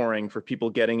 for touring, for people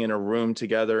getting in a room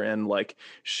together and like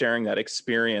sharing that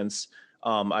experience.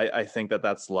 I think that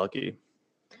that's lucky.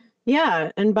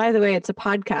 Yeah. And by the way, it's a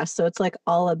podcast, so it's like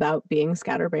all about being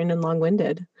scatterbrained and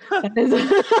long-winded. That is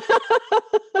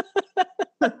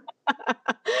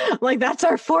like, that's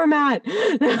our format.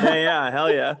 Yeah, hell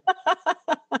yeah.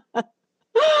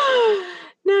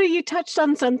 No, you touched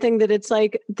on something that it's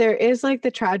like there is like the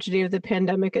tragedy of the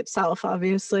pandemic itself,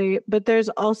 obviously, but there's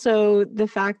also the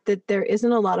fact that there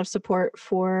isn't a lot of support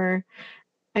for,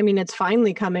 I mean, it's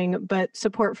finally coming, but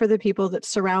support for the people that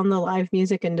surround the live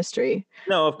music industry.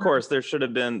 No, of course there should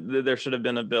have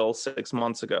been a bill 6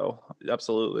 months ago.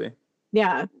 Absolutely.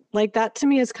 Yeah, like that to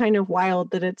me is kind of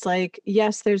wild that it's like,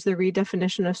 yes, there's the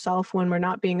redefinition of self when we're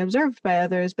not being observed by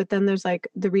others, but then there's like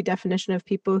the redefinition of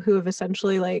people who have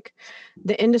essentially like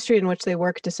the industry in which they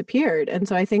work disappeared. And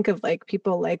so I think of like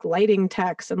people like lighting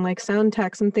techs and like sound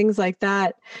techs and things like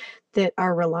that that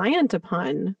are reliant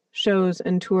upon shows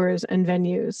and tours and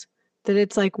venues. That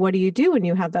it's like, what do you do when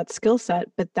you have that skill set,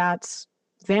 but that's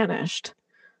vanished?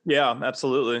 Yeah,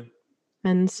 absolutely.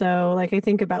 And so like I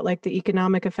think about like the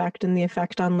economic effect and the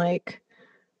effect on like,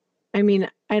 I mean,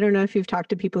 I don't know if you've talked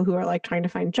to people who are like trying to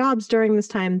find jobs during this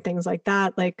time, things like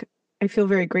that. Like I feel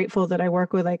very grateful that I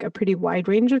work with like a pretty wide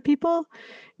range of people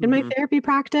in my therapy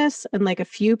practice, and like a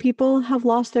few people have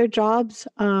lost their jobs,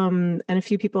 and a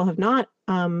few people have not.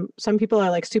 Some people are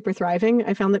like super thriving.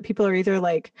 I found that people are either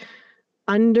like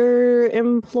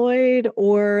underemployed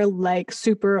or like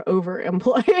super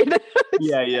overemployed.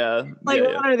 Yeah. Like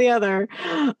one or the other.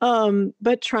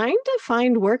 But trying to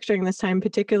find work during this time,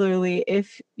 particularly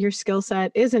if your skill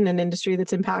set is in an industry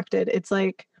that's impacted, it's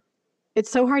like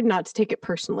it's so hard not to take it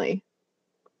personally.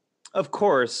 Of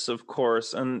course.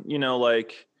 And you know,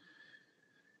 like,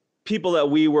 people that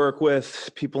we work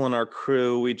with, people in our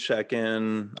crew, we check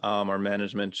in, our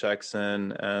management checks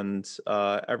in, and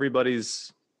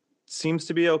everybody's seems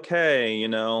to be okay. You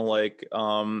know, like,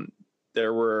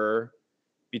 there were,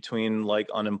 between like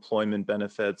unemployment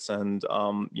benefits and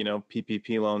you know,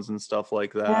 PPP loans and stuff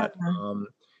like Yeah. that.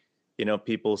 You know,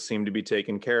 people seem to be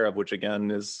taken care of, which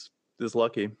again is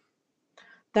lucky.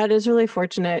 That is really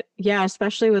fortunate. Yeah,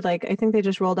 especially with like I think they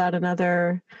just rolled out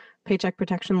another paycheck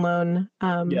protection loan.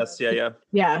 Yes, yeah.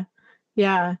 Yeah.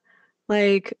 Yeah.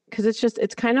 Like, because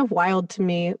it's kind of wild to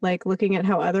me, like looking at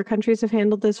how other countries have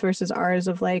handled this versus ours,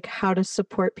 of like how to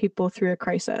support people through a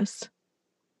crisis.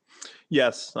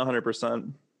 Yes,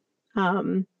 100%.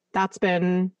 That's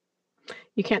been,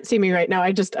 you can't see me right now.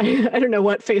 I don't know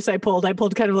what face I pulled. I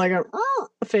pulled kind of like a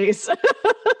face.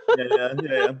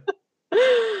 Yeah.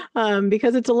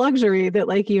 Because it's a luxury that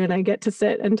like you and I get to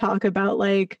sit and talk about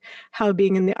like how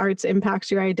being in the arts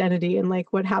impacts your identity and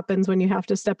like what happens when you have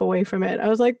to step away from it. I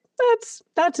was like,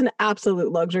 that's an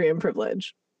absolute luxury and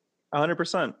privilege.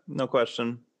 100%, no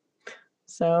question.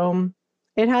 So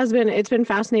it's been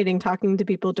fascinating talking to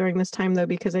people during this time though,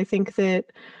 because I think that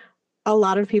a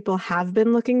lot of people have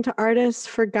been looking to artists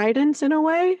for guidance in a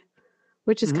way,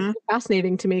 which is kind of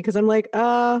fascinating to me because I'm like,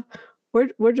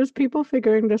 we're just people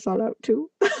figuring this all out too.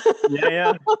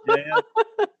 Yeah.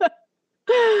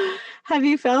 Have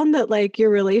you found that like your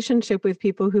relationship with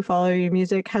people who follow your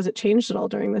music, has it changed at all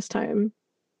during this time?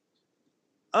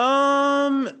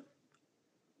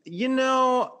 You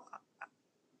know,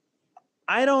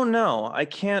 I don't know. I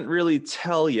can't really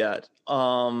tell yet.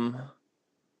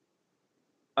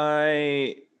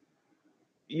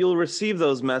 You'll receive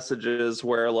those messages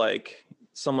where like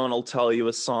someone will tell you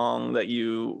a song that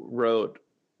you wrote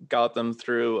got them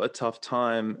through a tough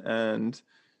time, and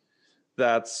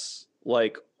that's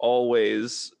like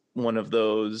always one of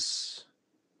those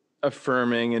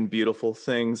affirming and beautiful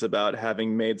things about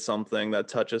having made something that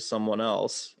touches someone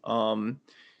else.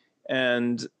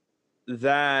 And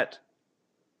that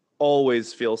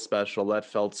always feels special. That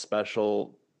felt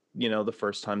special, the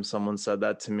first time someone said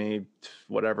that to me,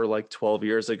 whatever, like 12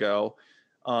 years ago.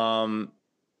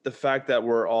 The fact that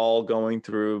we're all going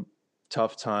through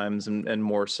tough times and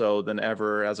more so than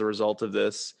ever as a result of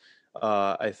this,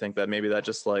 I think that maybe that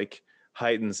just like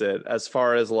heightens it. As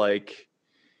far as like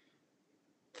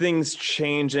things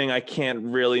changing, I can't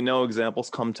really, no examples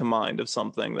come to mind of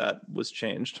something that was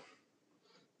changed.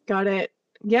 Got it.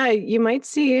 Yeah, you might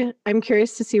see. I'm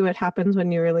curious to see what happens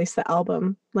when you release the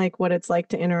album, like what it's like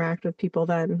to interact with people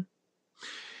then.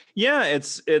 Yeah,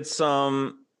 it's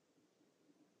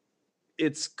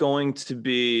going to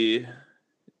be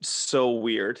so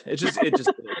weird. It just is.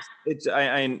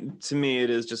 To me it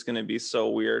is just going to be so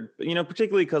weird. But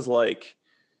particularly because like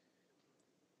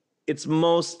it's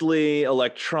mostly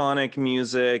electronic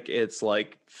music. It's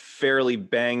like fairly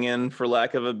banging, for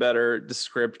lack of a better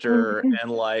descriptor. Mhm.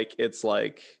 And like it's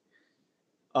like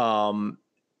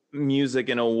music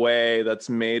in a way that's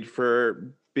made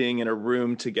for being in a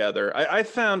room together. I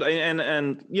found,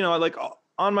 and like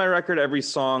on my record, every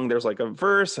song there's like a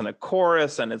verse and a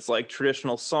chorus, and it's like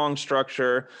traditional song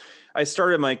structure. I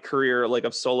started my career like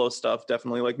of solo stuff,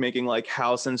 definitely like making like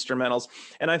house instrumentals,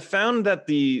 and I found that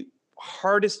the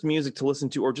hardest music to listen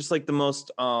to, or just like the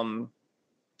most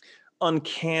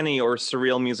uncanny or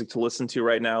surreal music to listen to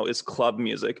right now, is club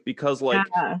music, because like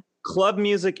club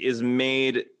music is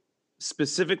made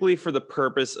specifically for the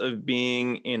purpose of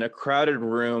being in a crowded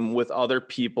room with other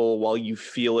people while you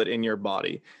feel it in your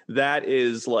body. That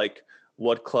is like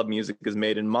what club music is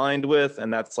made in mind with,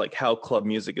 and that's like how club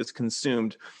music is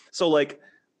consumed. So like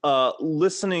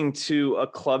listening to a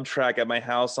club track at my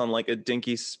house on like a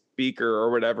dinky speaker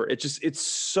or whatever, it's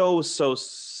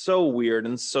so weird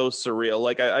and so surreal.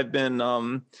 Like I've been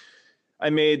I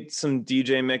made some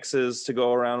DJ mixes to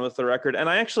go around with the record, and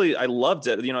I loved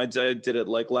it. I did it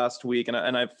like last week, and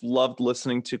I've loved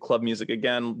listening to club music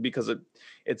again because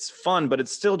it's fun, but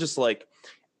it's still just like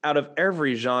out of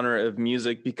every genre of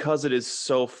music, because it is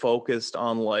so focused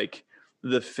on like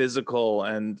the physical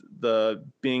and the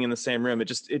being in the same room.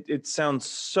 It sounds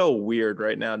so weird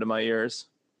right now to my ears.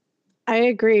 I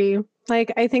agree.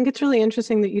 Like, I think it's really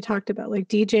interesting that you talked about like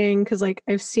DJing, because like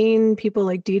I've seen people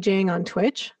like DJing on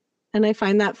Twitch, and I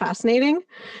find that fascinating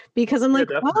because I'm like,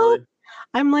 well, Definitely.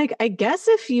 I'm like, I guess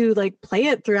if you like play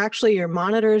it through actually your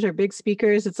monitors or big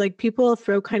speakers, it's like people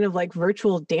throw kind of like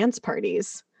virtual dance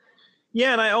parties.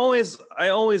 Yeah, and I always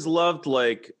loved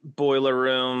like Boiler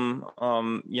Room.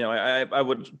 I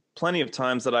would plenty of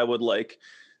times that I would like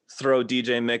throw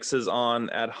DJ mixes on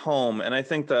at home, and I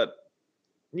think that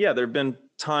yeah, there've been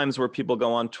times where people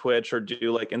go on Twitch or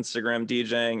do like Instagram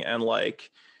DJing, and like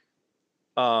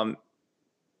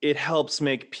it helps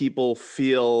make people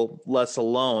feel less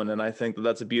alone, and I think that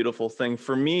that's a beautiful thing.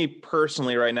 For me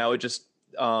personally right now, it just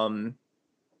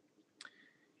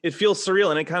it feels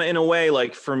surreal, and it kind of, in a way,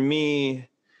 like for me,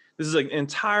 this is an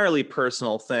entirely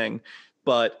personal thing,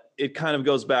 but it kind of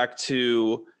goes back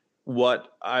to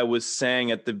what I was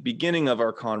saying at the beginning of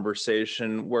our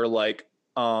conversation, where like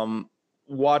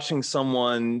watching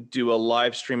someone do a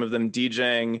live stream of them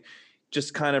DJing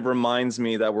just kind of reminds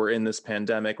me that we're in this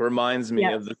pandemic, reminds me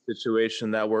of the situation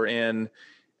that we're in.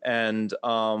 And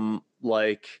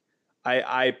like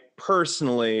I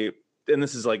personally, and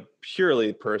this is like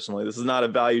purely personally, this is not a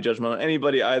value judgment on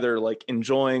anybody either, like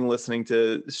enjoying listening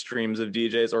to streams of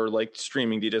DJs or like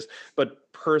streaming DJs,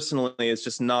 but personally it's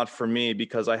just not for me,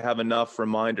 because I have enough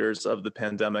reminders of the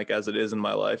pandemic as it is in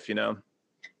my life.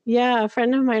 Yeah, a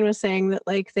friend of mine was saying that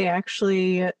like they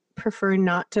actually prefer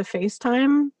not to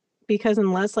FaceTime, because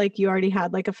unless like you already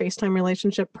had like a FaceTime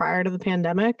relationship prior to the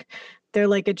pandemic, they're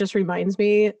like, it just reminds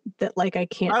me that like I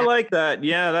can't. I like that.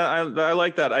 Yeah, I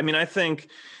like that. I mean, I think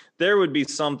there would be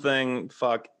something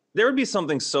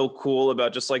so cool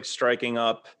about just like striking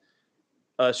up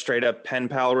a straight up pen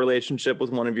pal relationship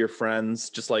with one of your friends,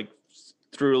 just like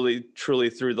truly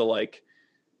through the like,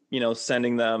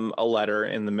 sending them a letter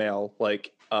in the mail,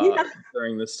 like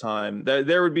during this time.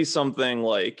 There would be something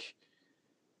like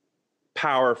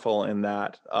powerful in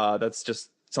that. That's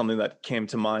just something that came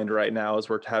to mind right now as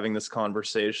we're having this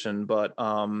conversation. But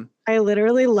I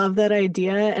literally love that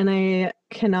idea, and I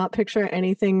cannot picture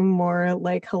anything more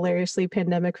like hilariously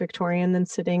pandemic Victorian than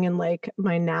sitting in like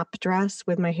my nap dress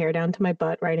with my hair down to my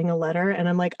butt writing a letter, and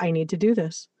I'm like, I need to do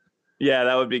this. Yeah,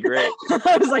 that would be great.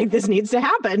 I was like, this needs to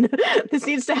happen. This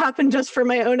needs to happen just for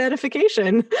my own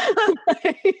edification.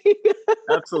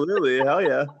 Absolutely. Hell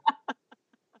yeah.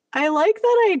 I like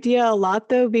that idea a lot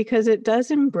though, because it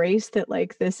does embrace that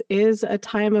like this is a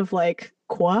time of like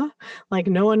like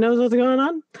no one knows what's going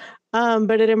on.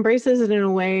 But it embraces it in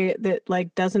a way that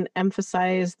like doesn't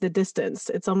emphasize the distance.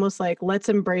 It's almost like let's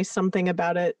embrace something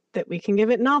about it that we can give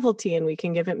it novelty and we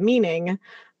can give it meaning.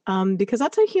 Because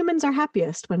that's how humans are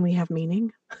happiest when we have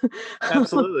meaning.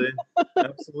 Absolutely.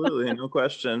 Absolutely. No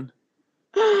question.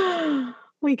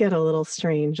 We get a little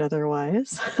strange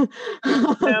otherwise.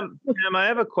 Pam, I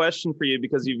have a question for you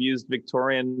because you've used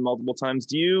Victorian multiple times.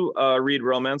 Do you read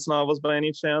romance novels by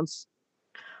any chance?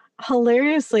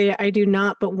 Hilariously, I do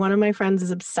not, but one of my friends is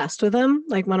obsessed with them.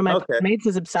 Like one of my Okay. mates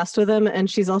is obsessed with them, and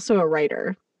she's also a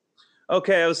writer.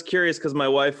 Okay, I was curious because my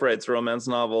wife writes romance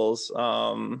novels.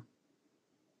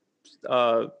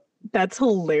 Uh, That's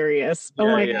hilarious. Oh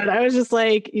yeah, my yeah. God. I was just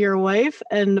like, your wife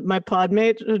and my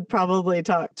podmate should probably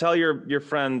talk. Tell your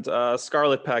friend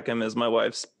Scarlett Peckham is my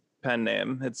wife's pen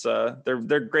name. It's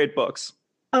they're great books.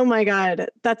 Oh my God.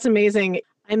 That's amazing.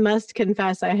 I must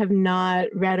confess, I have not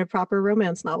read a proper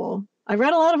romance novel. I've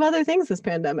read a lot of other things this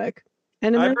pandemic.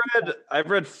 And I've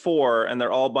read four and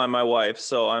they're all by my wife,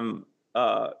 so I'm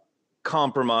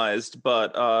compromised,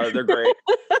 but they're great.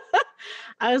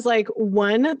 I was like,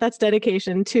 one, that's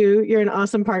dedication. Two, you're an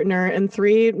awesome partner. And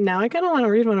three, now I kind of want to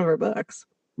read one of her books.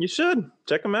 You should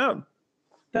check them out.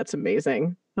 That's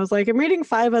amazing. I was like, I'm reading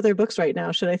 5 other books right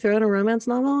now. Should I throw in a romance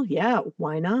novel? Yeah,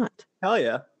 why not? Hell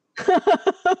yeah.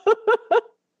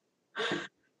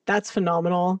 That's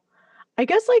phenomenal. I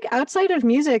guess like outside of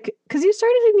music, because you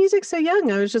started in music so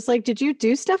young, I was just like, did you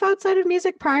do stuff outside of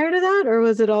music prior to that? Or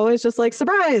was it always just like,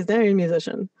 surprise, now you're a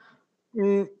musician?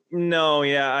 No,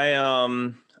 yeah,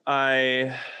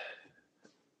 I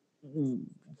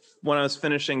when I was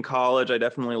finishing college, I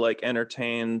definitely like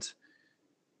entertained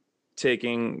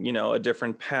taking, a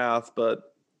different path,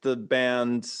 but the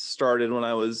band started when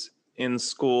I was in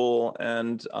school,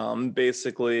 and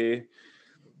basically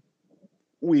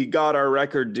we got our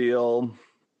record deal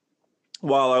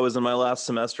while I was in my last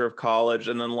semester of college,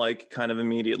 and then like kind of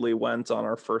immediately went on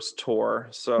our first tour.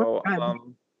 So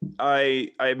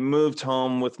I moved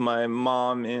home with my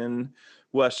mom in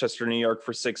Westchester, New York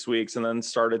for 6 weeks, and then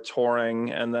started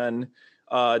touring, and then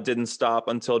didn't stop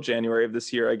until January of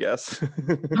this year, I guess.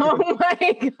 Oh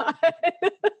my God.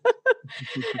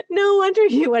 No wonder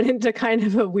you went into kind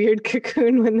of a weird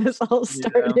cocoon when this all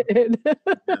started. Yeah.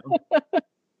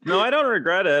 No, I don't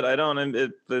regret it. I don't.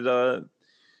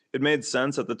 It made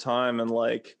sense at the time, and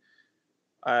like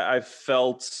I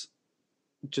felt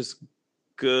just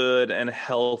good and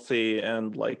healthy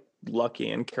and like lucky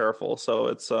and careful. So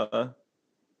it's what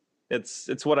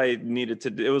I needed to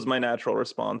do. It was my natural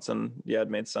response, and yeah, it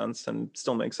made sense and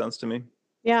still makes sense to me.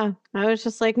 Yeah, I was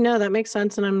just like, no, that makes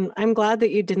sense, and I'm glad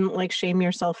that you didn't like shame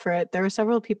yourself for it. There were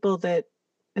several people that,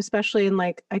 especially in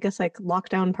like I guess like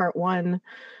lockdown part 1,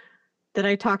 that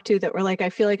I talked to that were like, I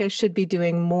feel like I should be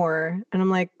doing more, and I'm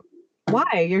like,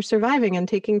 why? You're surviving and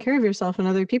taking care of yourself and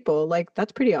other people. Like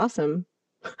that's pretty awesome.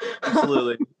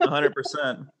 Absolutely,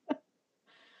 100%.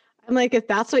 I'm like, if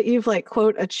that's what you've like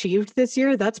quote achieved this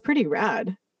year, that's pretty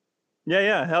rad.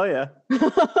 Yeah, hell yeah.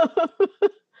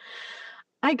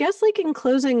 I guess like in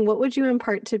closing, what would you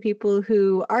impart to people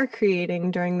who are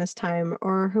creating during this time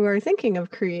or who are thinking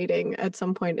of creating at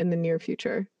some point in the near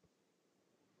future?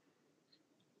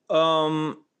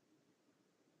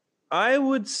 I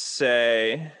would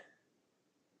say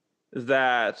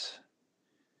that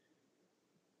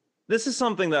this is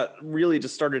something that really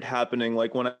just started happening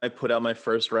like when I put out my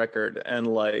first record, and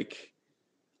like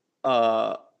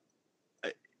uh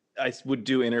I would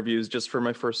do interviews just for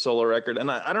my first solo record, and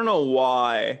I don't know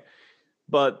why,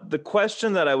 but the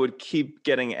question that I would keep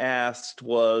getting asked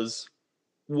was,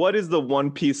 what is the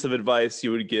one piece of advice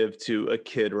you would give to a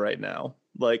kid right now?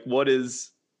 Like what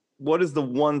is the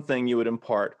one thing you would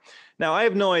impart? Now, I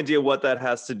have no idea what that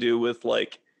has to do with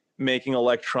like making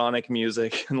electronic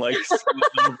music and like singing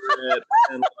over it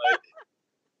and like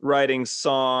writing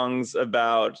songs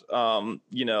about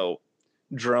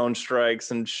drone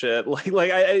strikes and shit.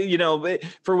 Like I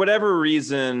for whatever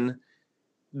reason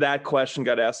that question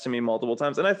got asked to me multiple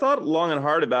times, and I thought long and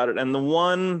hard about it, and the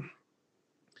one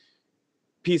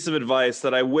piece of advice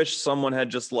that I wish someone had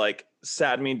just like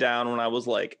sat me down when I was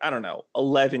like, I don't know,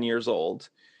 11 years old,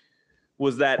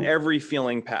 was that every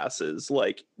feeling passes.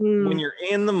 Like when you're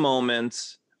in the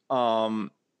moment, and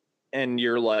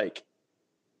you're like,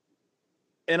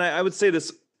 and I would say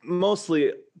this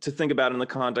mostly to think about in the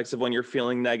context of when you're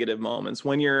feeling negative moments,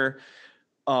 when you're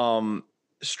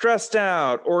stressed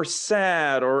out or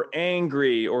sad or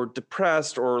angry or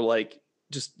depressed or like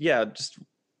just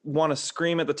want to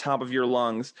scream at the top of your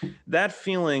lungs, that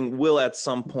feeling will at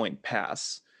some point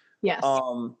pass. Yes.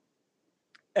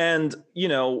 And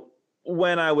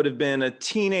when I would have been a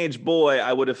teenage boy,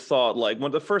 I would have thought like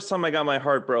when the first time I got my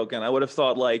heart broken, I would have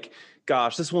thought like,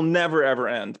 gosh, this will never ever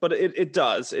end. But it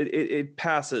does. It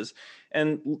passes.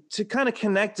 And to kind of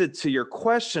connect it to your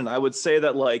question, I would say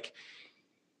that like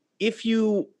if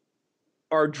you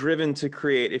are driven to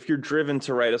create, if you're driven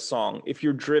to write a song, if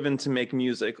you're driven to make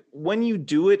music, when you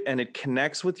do it and it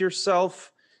connects with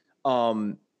yourself,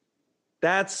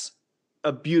 that's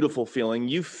a beautiful feeling.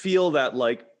 You feel that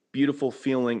like beautiful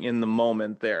feeling in the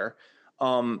moment there.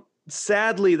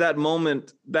 Sadly,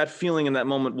 that feeling in that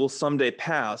moment will someday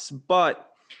pass. But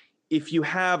if you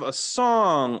have a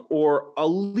song or a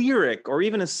lyric or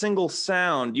even a single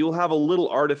sound, you'll have a little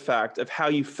artifact of how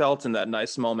you felt in that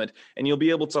nice moment, and you'll be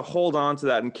able to hold on to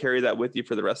that and carry that with you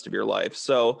for the rest of your life.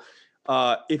 So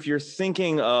if you're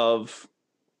thinking of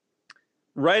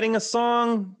writing a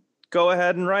song, go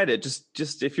ahead and write it.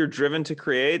 Just if you're driven to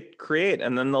create,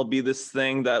 and then there'll be this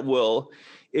thing that will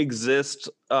exist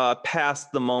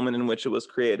past the moment in which it was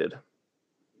created.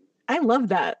 I love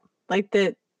that. Like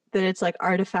that it's like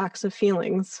artifacts of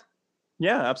feelings.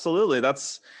 Yeah, absolutely.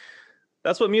 That's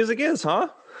what music is, huh?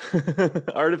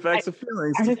 Artifacts of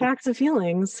feelings. Artifacts of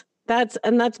feelings. That's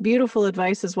beautiful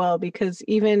advice as well, because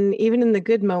even in the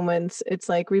good moments, it's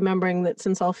like remembering that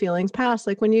since all feelings pass,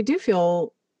 like when you do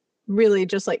feel really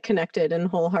just like connected and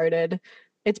wholehearted,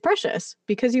 it's precious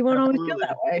because you won't always feel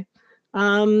that way.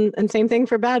 And same thing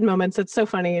for bad moments. It's so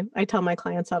funny. I tell my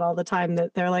clients that all the time,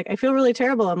 that they're like, I feel really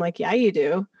terrible. I'm like, yeah, you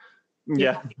do.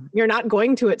 Yeah. You're not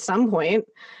going to at some point.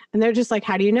 And they're just like,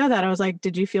 how do you know that? I was like,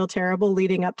 did you feel terrible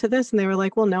leading up to this? And they were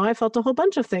like, well, no, I felt a whole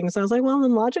bunch of things. I was like, well,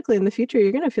 then logically in the future,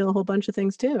 you're going to feel a whole bunch of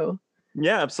things too.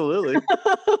 Yeah, absolutely.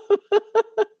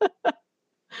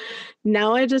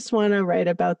 Now I just want to write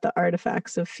about the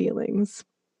artifacts of feelings.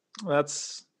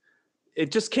 It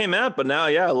just came out, but now,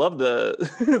 yeah, I love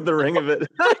the the ring of it.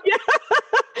 Yeah.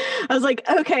 I was like,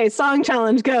 okay, song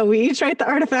challenge, go. We each write the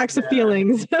artifacts of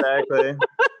feelings. Exactly.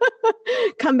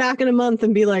 Come back in a month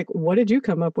and be like, what did you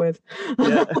come up with?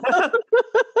 Yeah.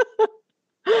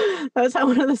 That was how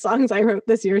one of the songs I wrote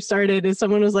this year started, is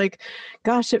someone was like,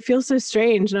 gosh, it feels so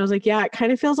strange. And I was like, yeah, it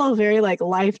kind of feels all very like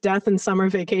life, death, and summer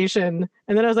vacation.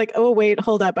 And then I was like, oh, wait,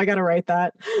 hold up. I got to write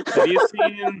that.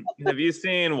 Have you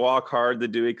seen Walk Hard, the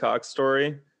Dewey Cox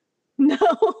story? No.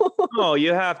 Oh,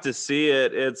 you have to see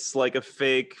it. It's like a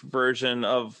fake version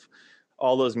of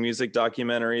all those music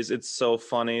documentaries. It's so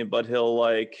funny, but he'll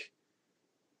like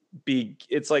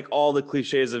it's like all the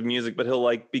cliches of music, but he'll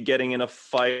like be getting in a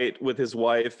fight with his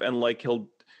wife, and like he'll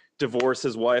divorce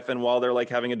his wife, and while they're like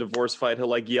having a divorce fight, he'll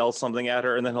like yell something at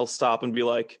her, and then he'll stop and be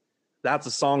like, that's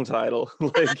a song title.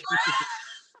 Like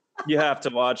you have to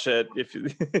watch it. If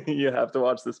you have to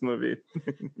watch this movie.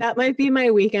 That might be my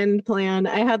weekend plan.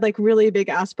 I had like really big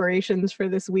aspirations for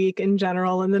this week in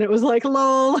general, and then it was like,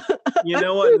 lol. You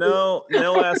know what? No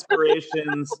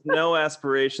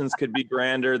aspirations could be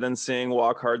grander than seeing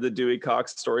Walk Hard, the Dewey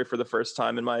Cox story for the first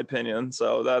time, in my opinion.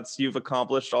 So you've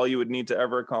accomplished all you would need to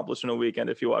ever accomplish in a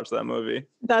weekend if you watch that movie.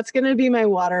 That's going to be my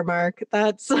watermark.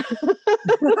 That's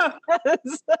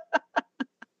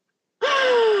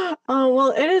Oh, well,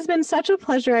 it has been such a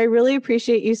pleasure. I really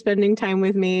appreciate you spending time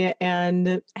with me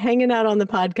and hanging out on the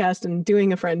podcast and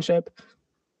doing a friendship.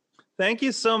 Thank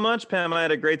you so much, Pam. I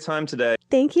had a great time today.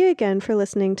 Thank you again for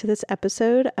listening to this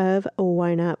episode of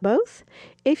Why Not Both?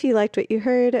 If you liked what you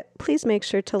heard, please make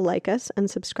sure to like us and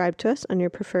subscribe to us on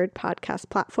your preferred podcast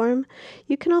platform.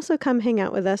 You can also come hang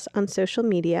out with us on social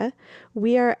media.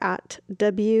 We are at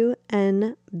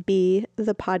WNB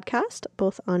the podcast,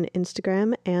 both on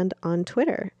Instagram and on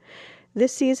Twitter.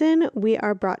 This season, we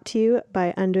are brought to you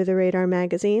by Under the Radar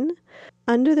magazine.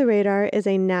 Under the Radar is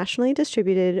a nationally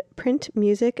distributed print,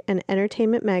 music, and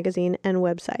entertainment magazine and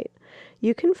website.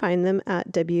 You can find them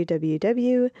at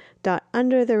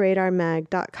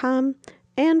www.undertheradarmag.com,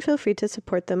 and feel free to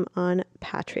support them on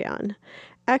Patreon.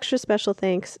 Extra special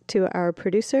thanks to our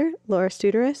producer, Laura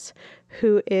Studeris,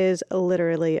 who is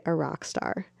literally a rock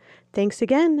star. Thanks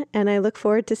again, and I look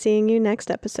forward to seeing you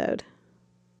next episode.